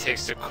arrogance it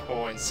takes to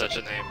coin such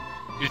a name.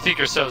 You think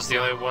yourselves the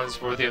only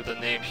ones worthy of the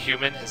name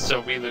human, and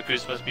so we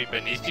Lagoos must be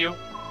beneath you?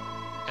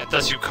 And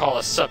thus you call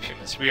us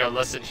subhumans. We are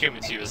less than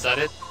human to you, is that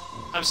it?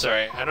 I'm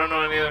sorry, I don't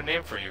know any other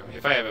name for you.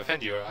 If I have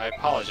offended you, I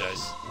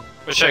apologize.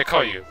 What should I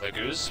call you?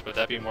 Lagoos? Would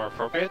that be more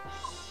appropriate?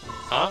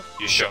 Huh?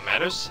 You show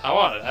manners? How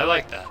odd. I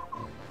like that.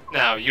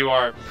 Now, you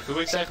are... who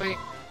exactly?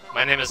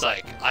 My name is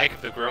Ike. Ike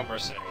of the Grow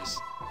Mercenaries.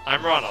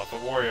 I'm Ronolf,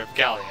 a warrior of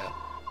Gallia.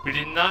 We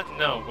did not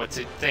know what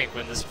to think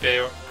when this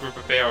group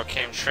of Bayor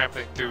came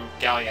trampling through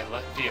Gallian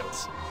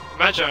fields.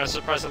 Imagine our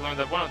surprise to learn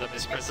that one of them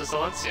is Princess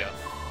Valencia.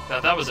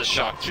 Now that was a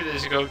shock. 2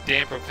 days ago,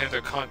 Daean proclaimed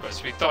their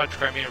conquest. We thought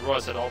Crimean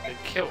royals had all been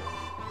killed.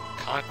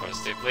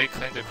 Conquest? They've laid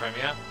claim to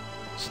Crimea?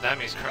 So that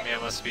means Crimea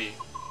must be...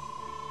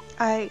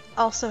 I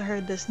also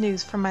heard this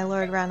news from my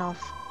Lord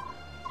Ranulf.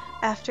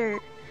 After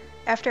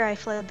I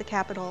fled the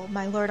capital,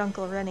 my Lord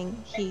Uncle Renning,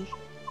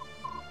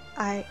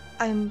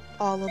 I'm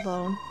all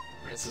alone.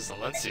 Princess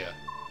Valencia.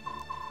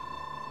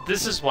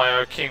 This is why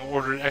our king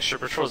ordered extra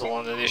patrols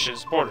along the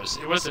nation's borders.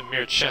 It wasn't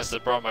mere chance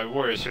that brought my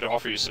warriors here to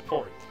offer you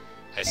support.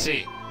 I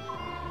see.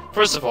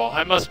 First of all,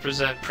 I must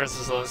present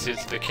Princess Valencia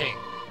to the king.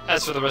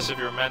 As for the rest of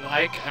your men,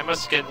 Ike, I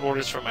must get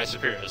orders from my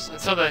superiors.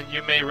 Until then,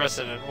 you may rest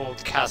in an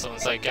old castle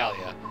inside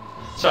Gallia.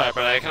 Sorry,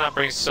 but I cannot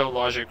bring so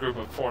large a group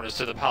of foreigners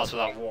to the palace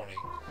without warning.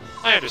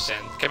 I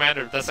understand.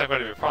 Commander, that's not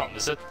going to be a problem,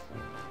 is it?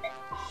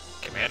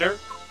 Commander?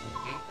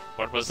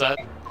 What was that?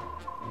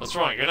 What's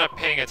wrong? You're not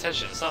paying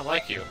attention. It's not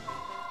like you.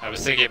 I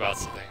was thinking about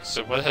something.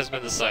 So what has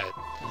been decided?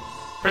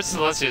 Princess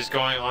Valencia is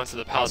going on to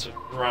the palace with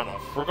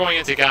Ranulf. We're going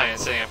into Gallia and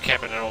setting up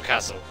camp in an old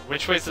castle.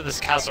 Which way is to this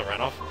castle,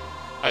 Ranulf?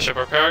 I shall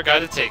prepare a guide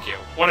to take you.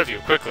 One of you,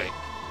 quickly.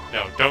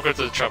 No, don't go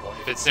to the trouble.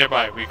 If it's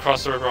nearby, we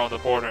cross the river on the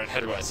border and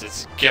head west.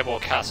 It's Gebel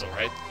Castle,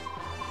 right?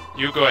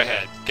 You go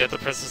ahead. Get the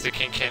princess to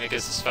King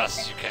Canicus as fast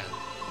as you can.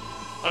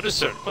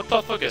 Understood. What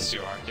thoughtful guest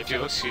you are, if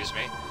you'll excuse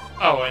me.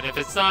 Oh, and if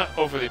it's not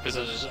overly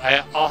presumptuous,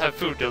 I'll have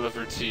food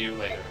delivered to you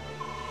later.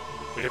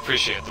 We'd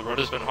appreciate it. The road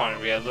has been hard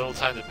and we had little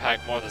time to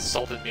pack more than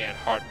salted meat and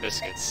hard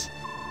biscuits.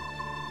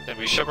 Then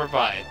we shall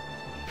provide.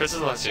 Princess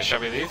Valencia, shall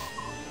we leave?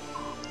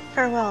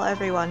 Farewell,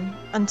 everyone.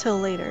 Until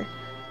later.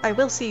 I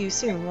will see you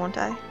soon, won't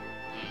I?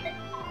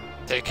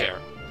 Take care.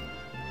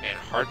 Man,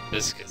 hard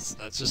biscuits.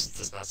 That just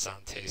does not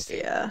sound tasty.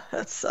 Yeah,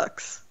 that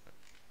sucks.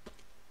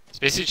 It's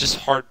basically just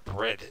hard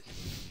bread.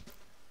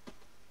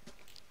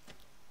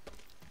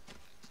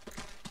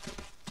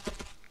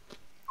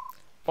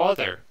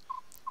 Father!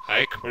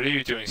 Ike, what are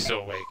you doing still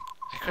awake?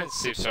 I couldn't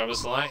sleep, so I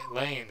was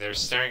laying there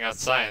staring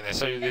outside, and I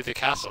saw you leave the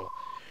castle.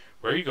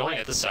 Where are you going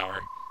at this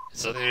hour?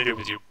 It's nothing to do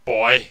with you,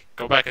 boy.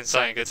 Go back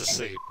inside and get to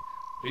sleep.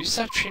 Will you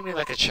stop treating me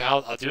like a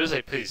child? I'll do as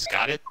I please,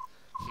 got it?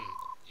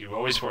 You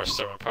always were a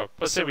stubborn pup.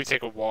 Let's say we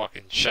take a walk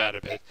and chat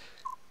a bit.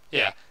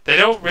 Yeah, they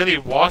don't really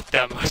walk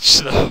that much,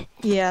 though.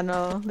 Yeah,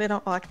 no, they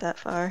don't walk that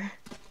far.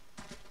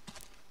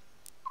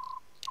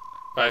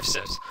 5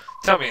 steps.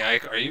 Tell me,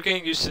 Ike, are you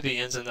getting used to the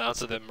ins and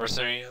outs of the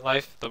mercenary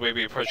life, the way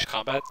we approach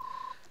combat?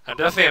 I'm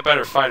definitely a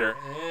better fighter.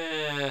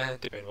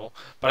 Debatable.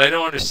 But I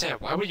don't understand.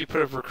 Why would you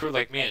put a recruit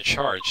like me in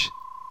charge?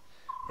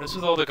 What is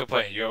with all the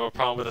complaining? You have a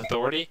problem with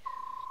authority?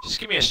 Just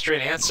give me a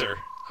straight answer.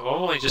 I've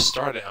only just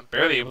started. I'm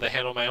barely able to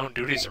handle my own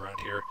duties around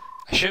here.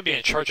 I shouldn't be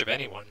in charge of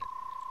anyone.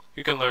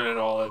 You can learn it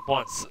all at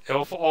once.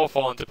 It'll all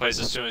fall into place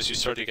as soon as you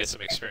start to get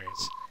some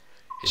experience.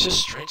 It's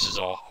just strange as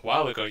all. A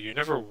while ago, you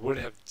never would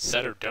have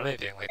said or done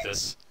anything like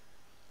this.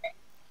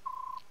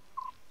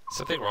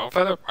 Something wrong,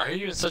 Father? Why are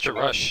you in such a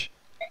rush?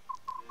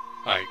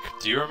 Ike,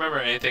 do you remember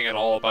anything at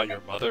all about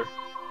your mother?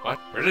 What?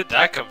 Where did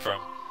that come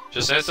from?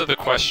 Just answer the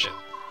question.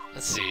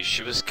 Let's see,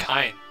 she was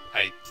kind,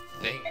 I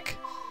think.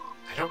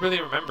 I don't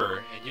really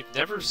remember, and you've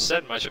never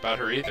said much about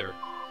her either.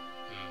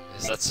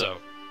 Is that so?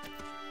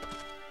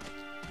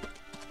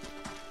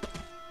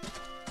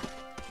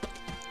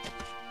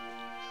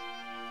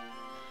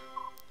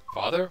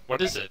 Father,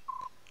 what is it?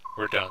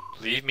 We're done.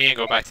 Leave me and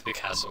go back to the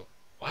castle.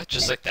 What?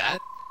 Just like that?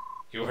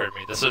 You heard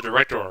me. That's a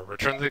direct order.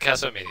 Return to the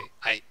castle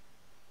immediately.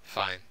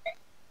 Fine.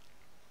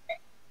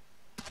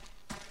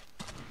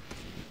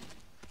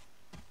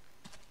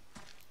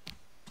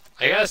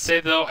 I gotta say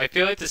though, I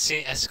feel like the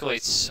scene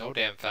escalates so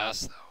damn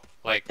fast though.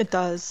 Like, it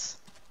does.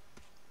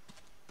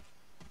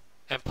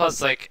 And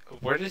plus, like,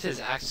 where did his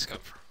axe come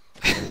from?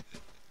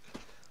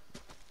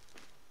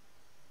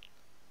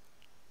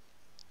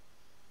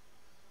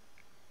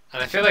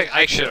 And I feel like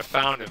Ike should have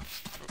found him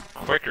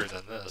quicker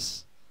than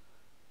this.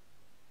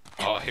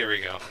 Oh, here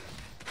we go.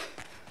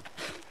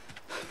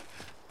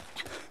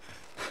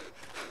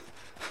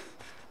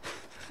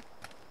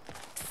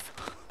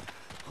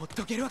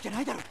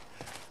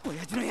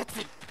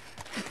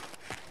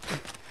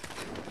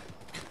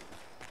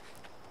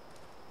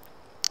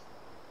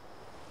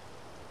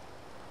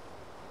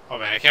 Oh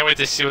man, I can't wait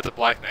to see what the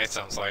Black Knight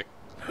sounds like.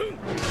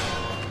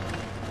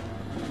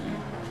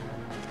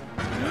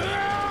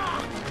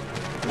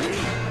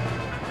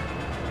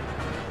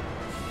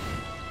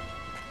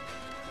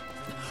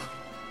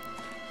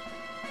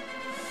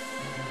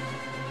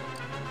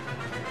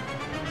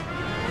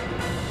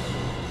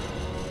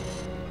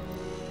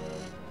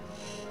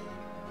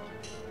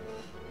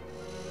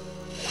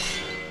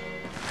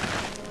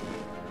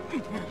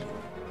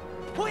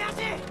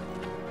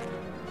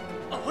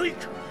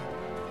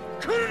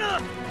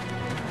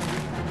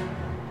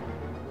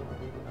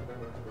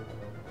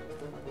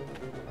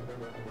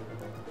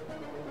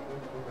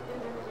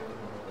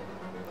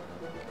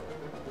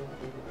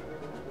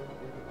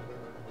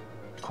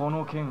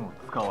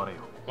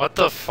 What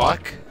the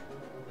fuck?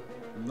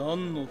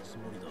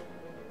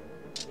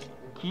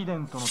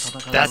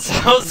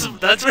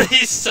 That's what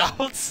he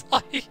sounds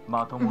like.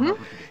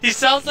 He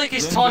sounds like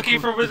he's talking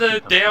from within a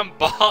damn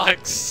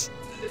box.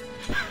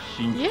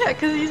 Yeah,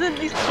 because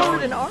he's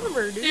covered in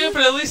armor, dude. Yeah,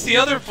 but at least the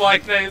other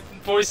Black Knight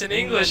voice in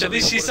English, at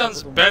least he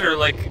sounds better,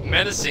 like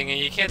menacing, and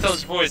you can't tell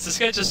his voice. This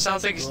guy just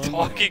sounds like he's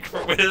talking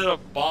from within a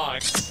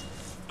box.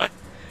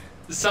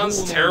 This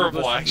sounds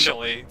terrible,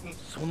 actually.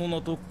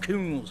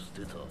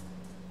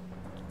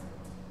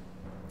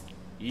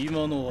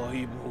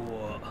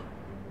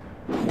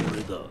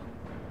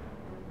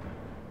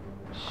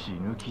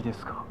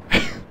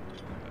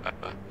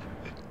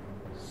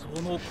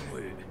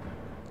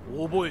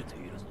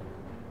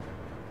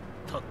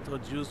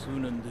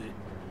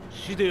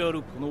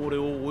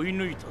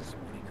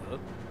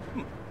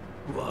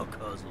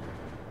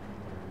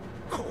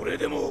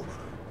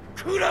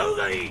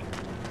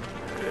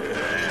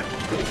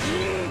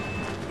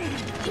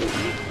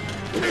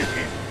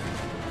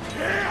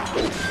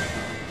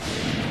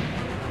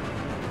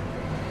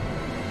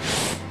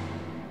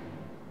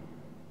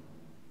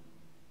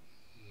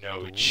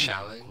 No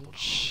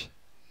challenge,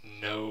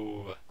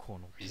 no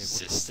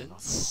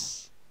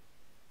resistance.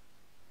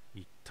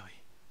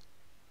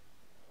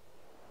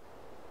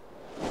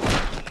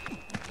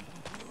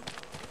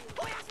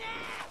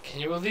 Can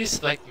you at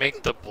least like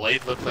make the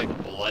blade look like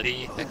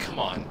bloody? Like, come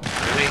on,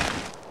 really?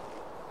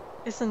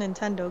 It's a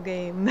Nintendo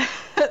game.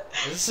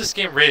 Is this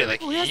game rated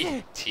like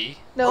E? T?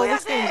 No,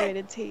 this game's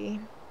rated T.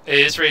 It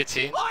is rated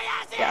T?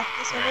 Yeah,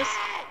 this one is.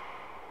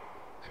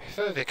 I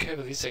feel like they could have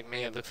at least like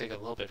made it look like a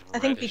little bit reddish. I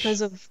think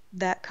because of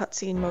that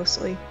cutscene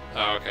mostly.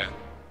 Oh, okay.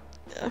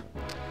 Yeah.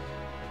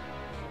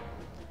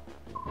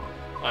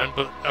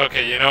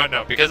 Okay, you know what?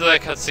 No, because of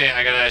that cutscene,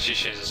 I gotta actually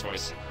change his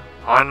voice.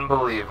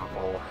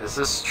 Unbelievable. Is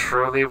this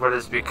truly what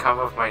has become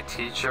of my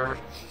teacher?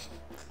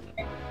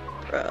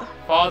 Bruh.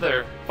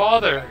 Father!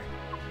 Father!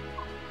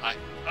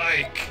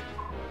 Ike!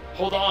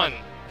 Hold on!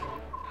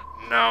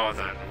 Now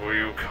then, will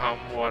you come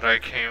what I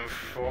came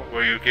for?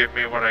 Will you give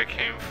me what I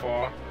came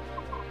for?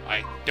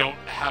 I don't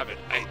have it.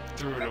 I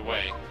threw it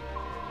away.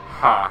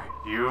 Ha!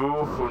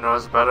 You, who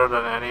knows better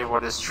than any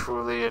what is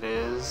truly it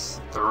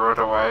is, threw it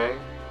away?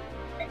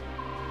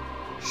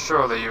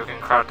 Surely you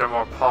can craft a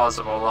more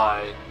plausible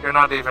lie. You're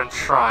not even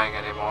trying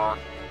anymore.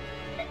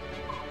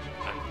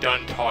 I'm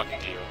done talking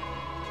to you.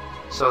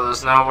 So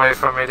there's no way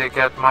for me to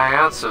get my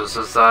answers,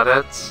 is that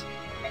it?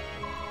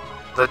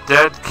 The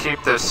dead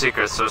keep their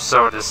secrets, or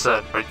so it is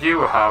said, but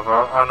you, however,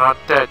 are not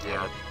dead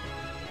yet.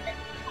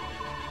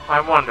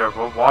 I wonder,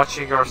 will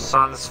watching your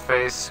son's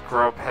face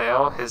grow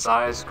pale, his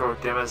eyes grow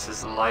dim as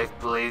his life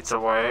bleeds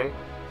away?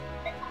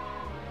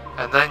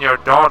 And then your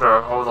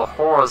daughter, oh the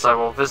horrors I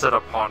will visit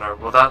upon her,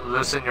 will that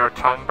loosen your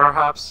tongue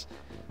perhaps?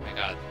 Oh my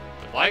god.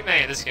 The Black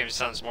Knight in this game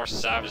sounds more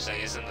savage than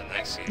he is in the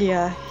next game.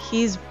 Yeah,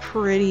 he's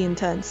pretty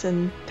intense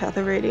in Path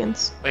of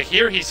Radiance. Like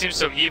here he seems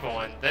so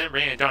evil, and then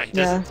Radiant Dawn, he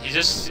doesn't, he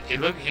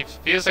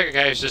feels like a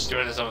guy who's just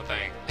doing his own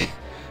thing.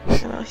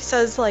 He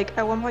says, like,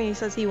 at one point he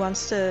says he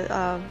wants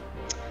to,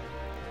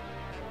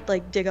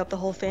 like, dig up the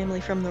whole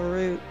family from the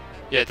root.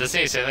 Yeah, doesn't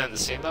he say that in the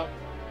scene though?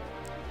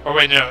 Or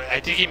wait, no,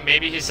 I think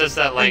maybe he says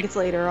that like... I think it's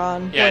later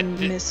on, yeah, when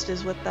Mist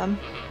is with them.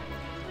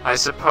 I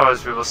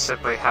suppose we will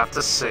simply have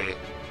to see.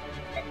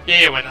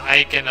 Yeah, when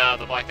Ike and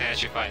the Black Knight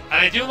actually fight. And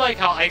I do like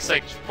how Ike's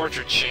like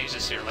portrait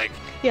changes here, like...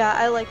 Yeah,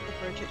 I like the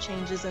portrait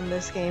changes in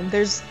this game.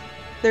 There's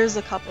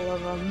a couple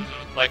of them.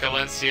 Like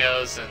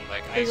Alencia's and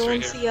like There's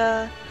Ike's right here.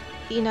 Alencia,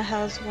 Ina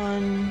has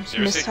one, Seriously?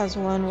 Mist has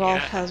one,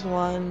 Rolf Ina- has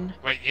one,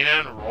 Wait, Ina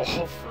and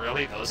Rolf?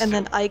 Really? Those and two?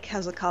 then Ike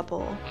has a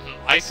couple.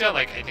 Ike's got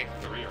like, I think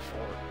 3 or 4.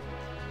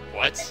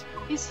 What?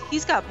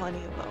 He's got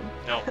plenty of them.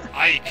 No,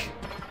 Ike!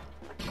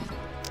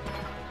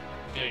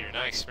 Yeah, you're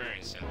not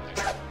experienced yet.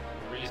 Like, what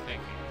were you thinking?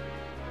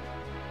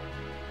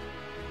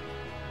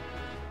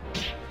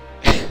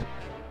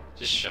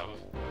 Just shove him.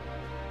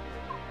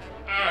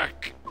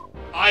 Ugh!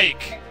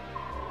 Ike!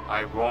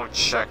 I won't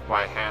check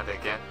my hand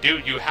again.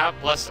 Dude, you have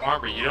blessed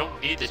armor. You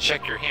don't need to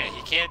check your hand.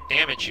 He can't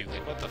damage you.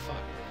 Like, what the fuck?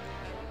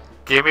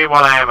 Give me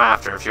what I am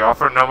after. If you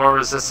offer no more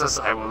resistance,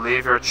 I will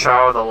leave your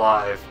child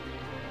alive.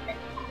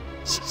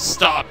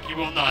 Stop! You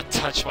will not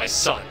touch my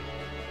son!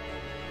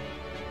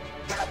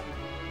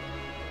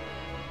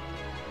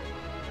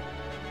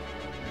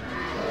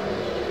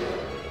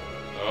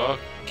 Oh,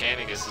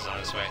 Candigus is on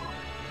his way.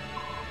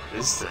 What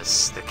is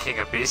this? The King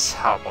of Beasts?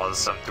 How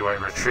bothersome. Do I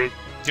retreat?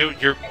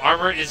 Dude, your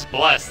armor is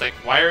blessed. Like,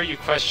 why are you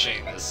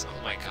questioning this?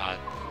 Oh my god.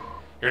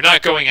 You're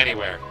not going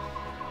anywhere.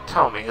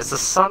 Tell me, is the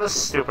son as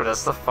stupid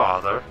as the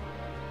father?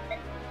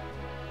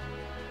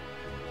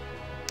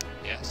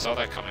 Yeah, saw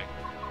that coming.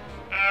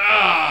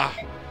 Ah!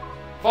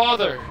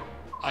 Father!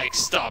 Ike,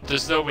 stop.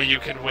 There's no way you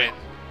can win.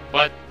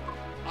 But,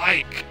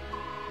 Ike!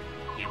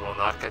 You will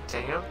not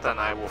continue? Then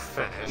I will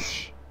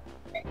finish.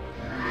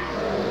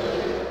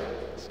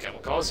 Let's get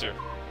him closer.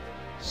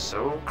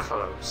 So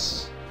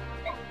close.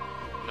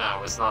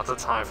 Now is not the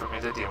time for me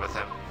to deal with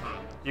him.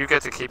 You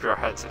get to keep your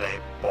head today,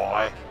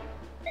 boy.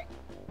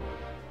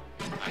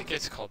 Ike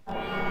gets called boy.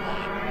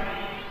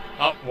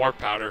 Oh, warp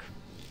powder.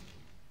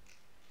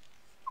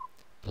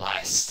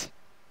 Blast.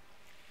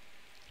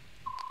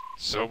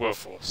 So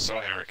willful, so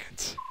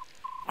arrogant.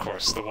 Of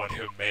course, the one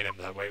who made him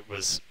that way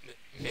was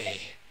me.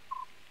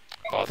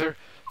 Father?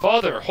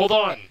 Father, hold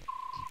on!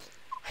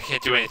 I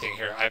can't do anything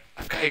here.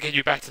 I've got to get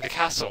you back to the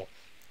castle.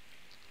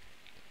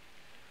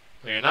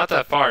 Well, you're not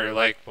that far. You're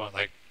like, what,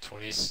 like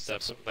 20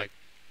 steps, like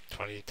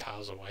 20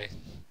 tiles away.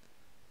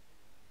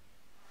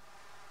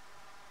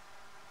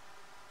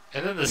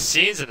 And then the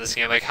scenes in this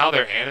game, like how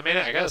they're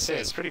animated, I gotta say,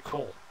 it's pretty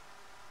cool.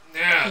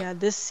 Yeah,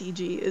 this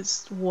CG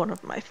is one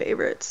of my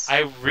favorites.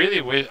 I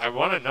really wish, I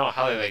want to know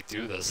how they like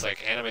do this,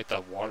 like animate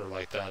that water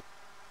like that.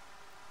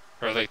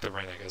 Or like the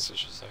rain, I guess I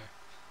should say.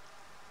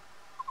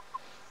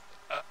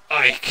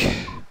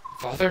 Ike,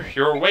 Father,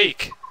 you're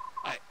awake.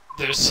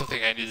 There's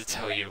something I need to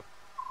tell you.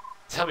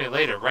 Tell me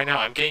later. Right now,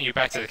 I'm getting you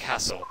back to the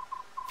castle.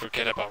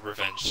 Forget about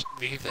revenge.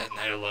 Leave that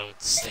night alone.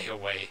 Stay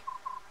away.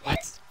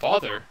 What?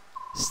 Father?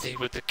 Stay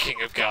with the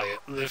King of Gallia.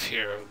 Live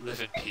here.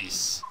 Live in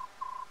peace.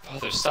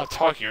 Father, stop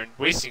talking. You're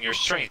wasting your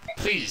strength.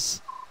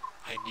 Please.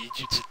 I need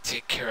you to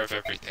take care of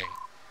everything.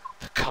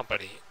 The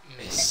company.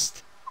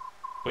 Mist.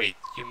 Wait,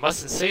 you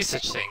mustn't say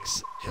such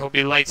things. It'll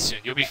be light soon.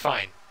 You'll be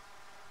fine.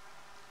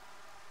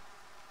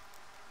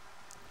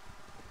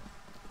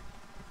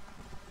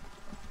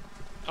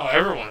 Oh,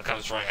 everyone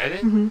comes running. I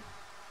didn't.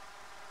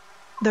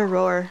 The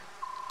roar.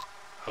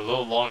 A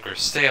little longer.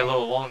 Stay a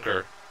little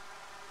longer.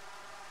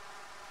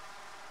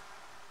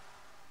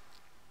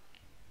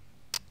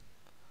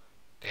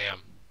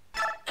 Damn.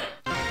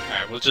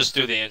 Alright, we'll just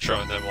do the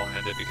intro and then we'll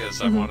end it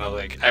because I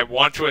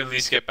want to at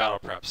least get battle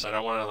preps. I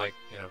don't want to, like,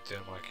 you know, do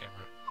them on camera.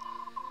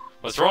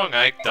 What's wrong,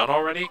 Ike? Done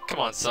already? Come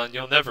on, son.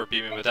 You'll never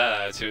beat me with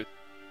that attitude.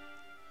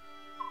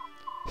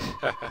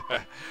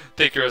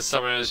 Think you're as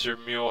stubborn as your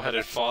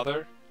mule-headed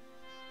father?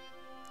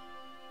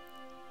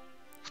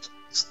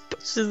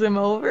 Pushes him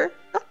over.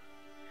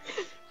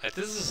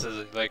 This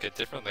is like a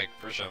different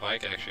version of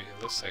Ike actually.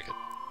 It looks like it.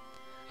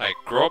 Like,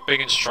 grow up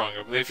big and strong.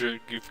 I believe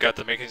you've got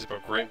the makings of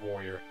a great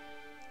warrior.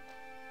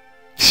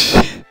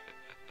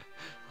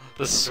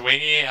 The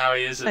swinging how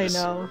he is in I his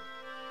know. sword.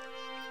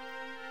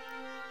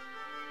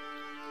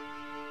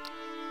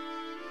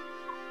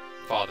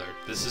 Father,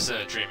 this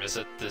isn't a dream, is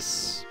it?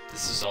 This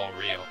is all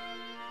real.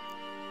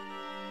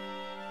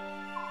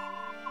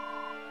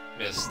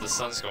 Miss, the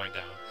sun's going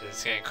down.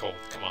 It's getting cold.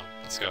 Come on,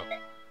 let's go.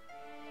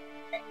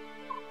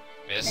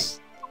 Miss?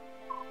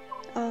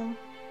 Oh,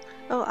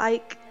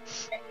 Ike.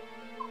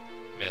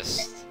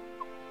 Missed.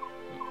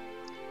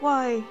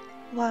 Why?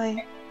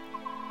 Why?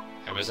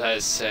 I was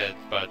as said,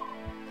 but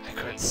I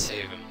couldn't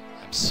save him.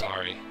 I'm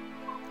sorry.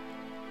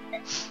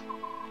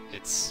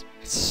 It's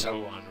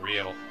so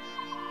unreal.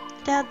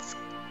 Dad's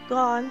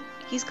gone.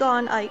 He's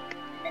gone, Ike.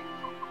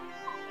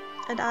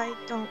 And I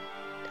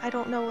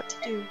don't know what to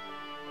do.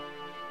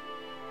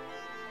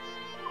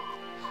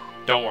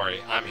 Don't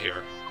worry, I'm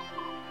here.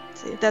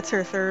 See, that's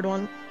her third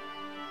one.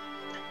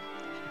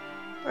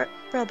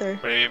 Brother.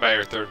 What do you mean by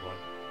your third one?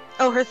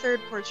 Oh, her third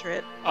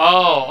portrait.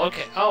 Oh,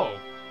 okay. Oh,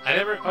 I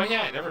never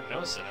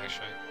noticed it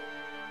actually.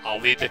 I'll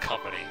lead the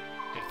company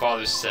in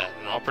Father's stead,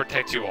 and I'll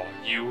protect you all.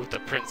 You, the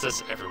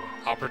princess, everyone.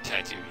 I'll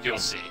protect you. You'll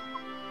see.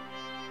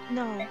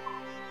 No.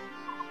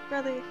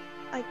 Brother,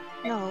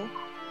 no.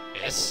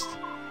 Missed?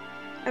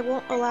 I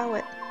won't allow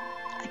it.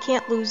 I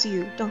can't lose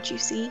you, don't you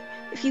see?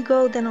 If you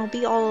go, then I'll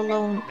be all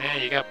alone. Yeah,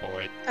 you got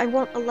Boyd. I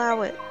won't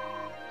allow it.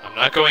 I'm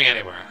not going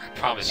anywhere. I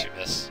promise you,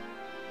 miss.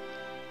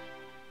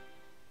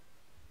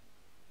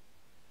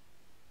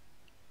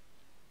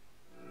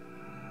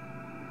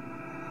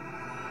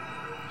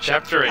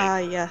 Chapter 8. Ah,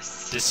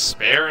 yes.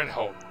 Despair and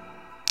Hope.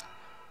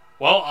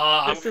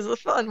 Well, This is a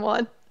fun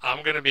one.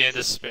 I'm gonna be in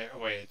despair.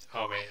 Wait.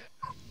 Oh,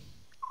 man.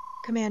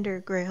 Commander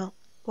Grail,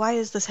 why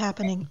is this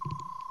happening?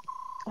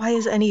 Why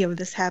is any of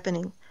this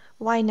happening?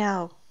 Why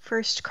now?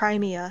 First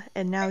Crimea,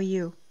 and now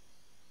you.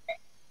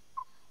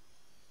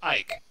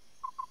 Ike.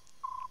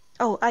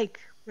 Oh, Ike,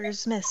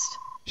 where's Mist?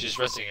 She's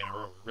resting in her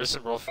room. Riss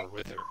and Rolf are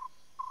with her.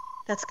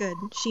 That's good.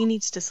 She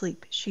needs to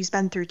sleep. She's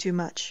been through too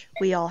much.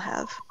 We all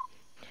have.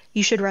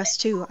 You should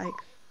rest too, Ike.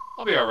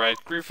 I'll be alright.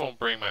 Grief won't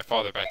bring my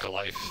father back to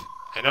life.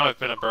 I know I've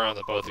been a burden on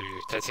the both of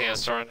you. Titania and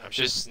Soren, I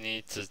just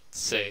need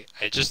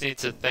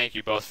to thank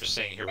you both for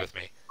staying here with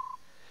me.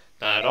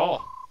 Not at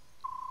all.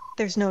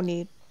 There's no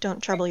need.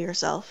 Don't trouble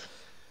yourself.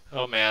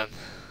 Oh man.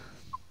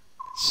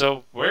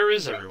 So, where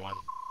is everyone?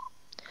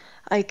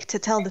 Ike, to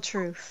tell the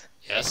truth.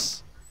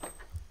 Yes?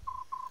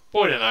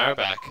 Boyd and I are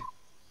back.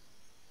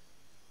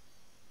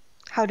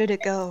 How did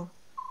it go?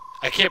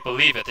 I can't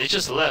believe it. They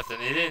just left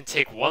and they didn't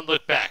take one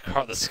look back.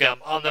 Heartless scum.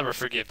 I'll never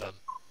forgive them.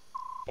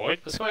 Boyd,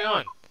 what's going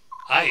on?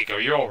 Ike, are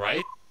you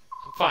alright?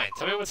 I'm fine.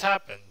 Tell me what's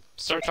happened.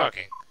 Start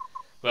talking.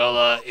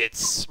 Well,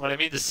 it's... What I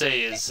mean to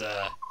say is,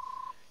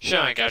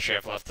 Sean and Gatry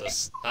have left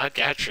us. Not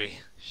Gatry.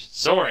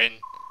 Soren!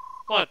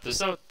 What?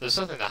 There's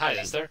nothing to hide,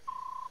 is there?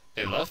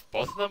 They left?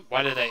 Both of them?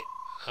 Why did they...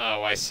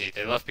 Oh, I see.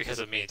 They left because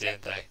of me,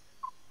 didn't they?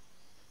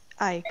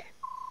 Ike.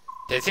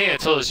 Titania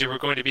told us you were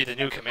going to be the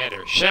new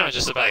commander. Shannon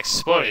just about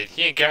exploded.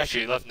 He and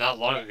Gatry left not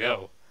long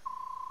ago.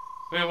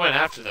 We went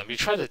after them. We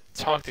tried to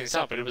talk things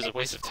out, but it was a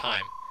waste of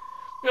time.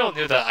 We all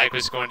knew that Ike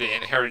was going to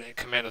inherit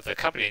command of the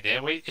company,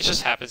 didn't we? It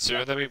just happened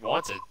sooner than we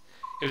wanted.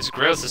 It was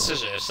Grail's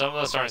decision. If some of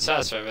us aren't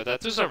satisfied with that,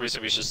 there's no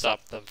reason we should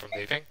stop them from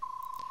leaving.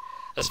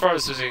 As far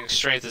as losing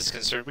strength is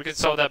concerned, we can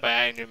solve that by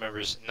adding new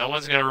members. No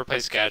one's going to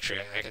replace Gatry.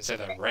 I can say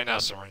that right now,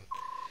 Soren.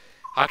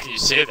 How can you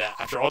say that?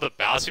 After all the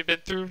battles we've been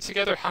through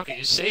together, how can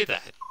you say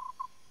that?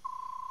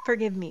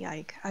 Forgive me,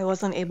 Ike. I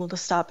wasn't able to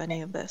stop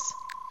any of this.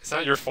 It's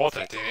not your fault,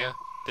 Titania.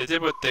 They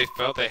did what they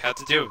felt they had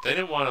to do. They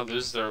didn't want to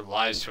lose their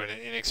lives to an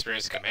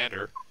inexperienced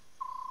commander.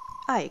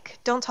 Ike,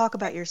 don't talk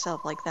about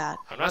yourself like that.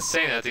 I'm not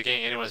saying that to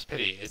gain anyone's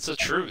pity. It's the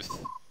truth.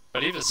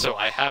 But even so,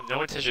 I have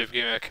no intention of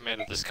giving up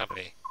command of this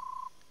company.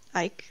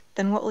 Ike,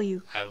 then what will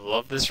you... I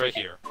love this right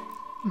here.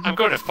 I'm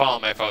going to follow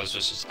my father's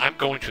wishes. I'm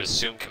going to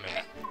assume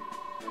command.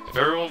 If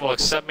everyone will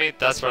accept me,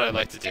 that's what I'd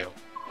like to do.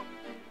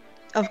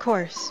 Of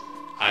course.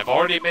 I've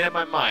already made up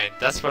my mind.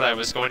 That's what I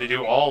was going to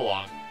do all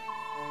along.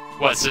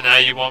 What, so now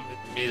you want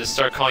me to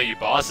start calling you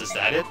boss? Is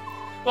that it?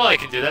 Well, I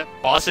can do that.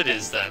 Boss it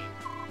is, then.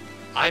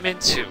 I'm in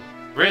too.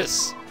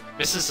 Riz,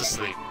 Miss is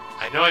asleep.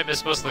 I know I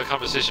missed most of the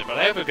conversation, but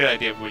I have a good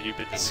idea of what you've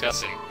been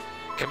discussing.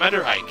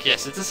 Commander Ike,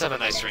 yes, it does have a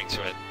nice ring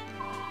to it.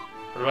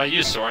 What about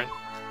you, Soren?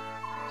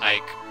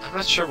 Ike, I'm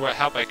not sure what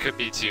help I could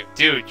be to you.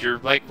 Dude, you're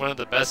like one of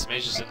the best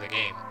mages in the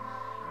game.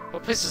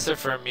 What place is there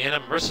for me and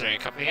a mercenary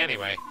company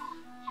anyway?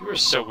 You are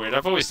so weird.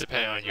 I've always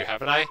depended on you,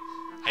 haven't I?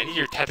 I need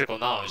your technical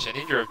knowledge. I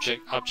need your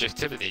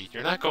objectivity.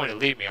 You're not going to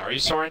leave me, are you,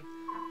 Soren?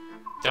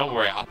 Don't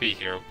worry, I'll be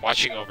here,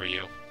 watching over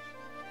you.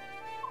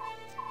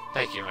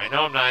 Thank you. I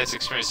know I'm not as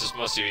experienced as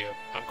most of you.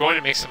 I'm going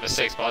to make some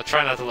mistakes, but I'll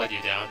try not to let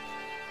you down.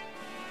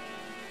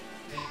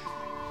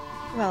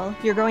 Well,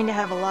 you're going to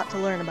have a lot to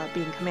learn about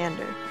being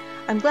commander.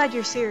 I'm glad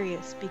you're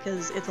serious,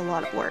 because it's a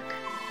lot of work.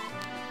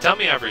 Tell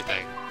me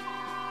everything.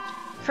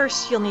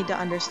 First, you'll need to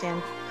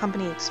understand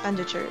company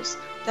expenditures.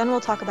 Then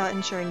we'll talk about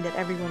ensuring that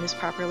everyone is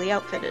properly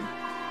outfitted.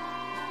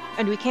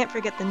 And we can't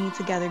forget the need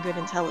to gather good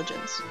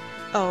intelligence.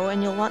 Oh,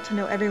 and you'll want to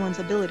know everyone's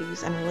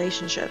abilities and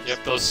relationships.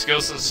 Yep, those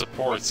skills and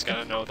supports,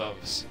 gotta know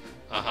those.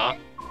 Uh-huh.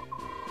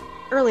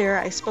 Earlier,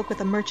 I spoke with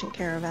a merchant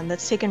caravan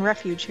that's taken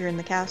refuge here in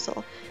the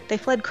castle. They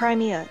fled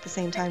Crimea at the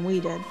same time we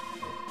did.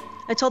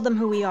 I told them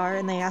who we are,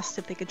 and they asked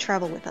if they could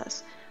travel with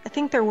us. I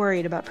think they're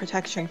worried about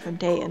protection from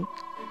Dayan.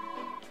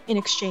 In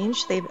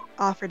exchange, they've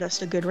offered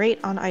us a good rate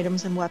on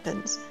items and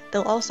weapons.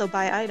 They'll also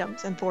buy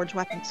items and forge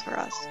weapons for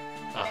us.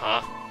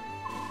 Uh-huh.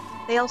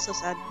 They also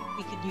said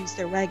we could use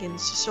their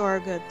wagons to store our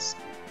goods.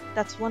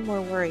 That's one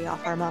more worry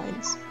off our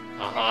minds.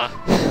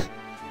 Uh-huh.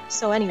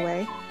 So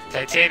anyway...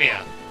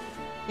 Titania.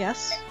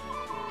 Yes?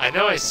 I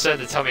know I said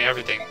to tell me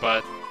everything,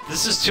 but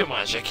this is too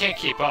much. I can't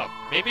keep up.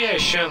 Maybe I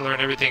shouldn't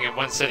learn everything in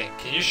one sitting.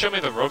 Can you show me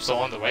the ropes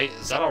along the way?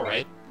 Is that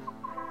alright?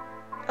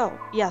 Oh,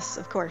 yes,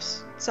 of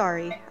course.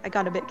 Sorry, I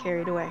got a bit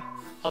carried away.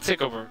 I'll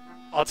take over.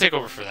 I'll take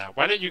over for that.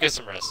 Why don't you get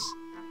some rest?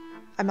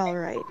 I'm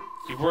alright.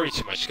 You worry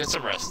too much. Get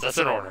some rest. That's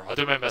an order. I'll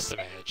do my best to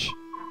manage.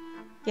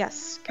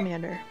 Yes,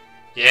 Commander.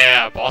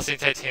 Yeah, bossing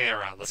Titania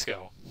around. Let's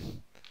go.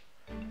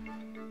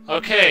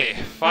 Okay,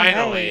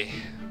 finally,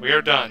 we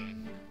are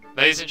done.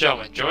 Ladies and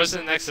gentlemen, join us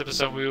in the next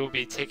episode. We will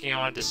be taking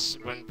on this.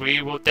 When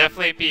we will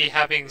definitely be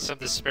having some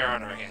despair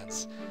on our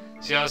hands.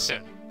 See you all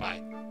soon.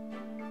 Bye.